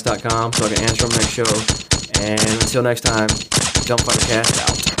 Daniel@gunfightercast.com, so I can answer them next show. And until next time, Gunfighter Cast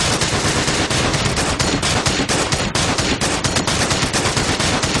out.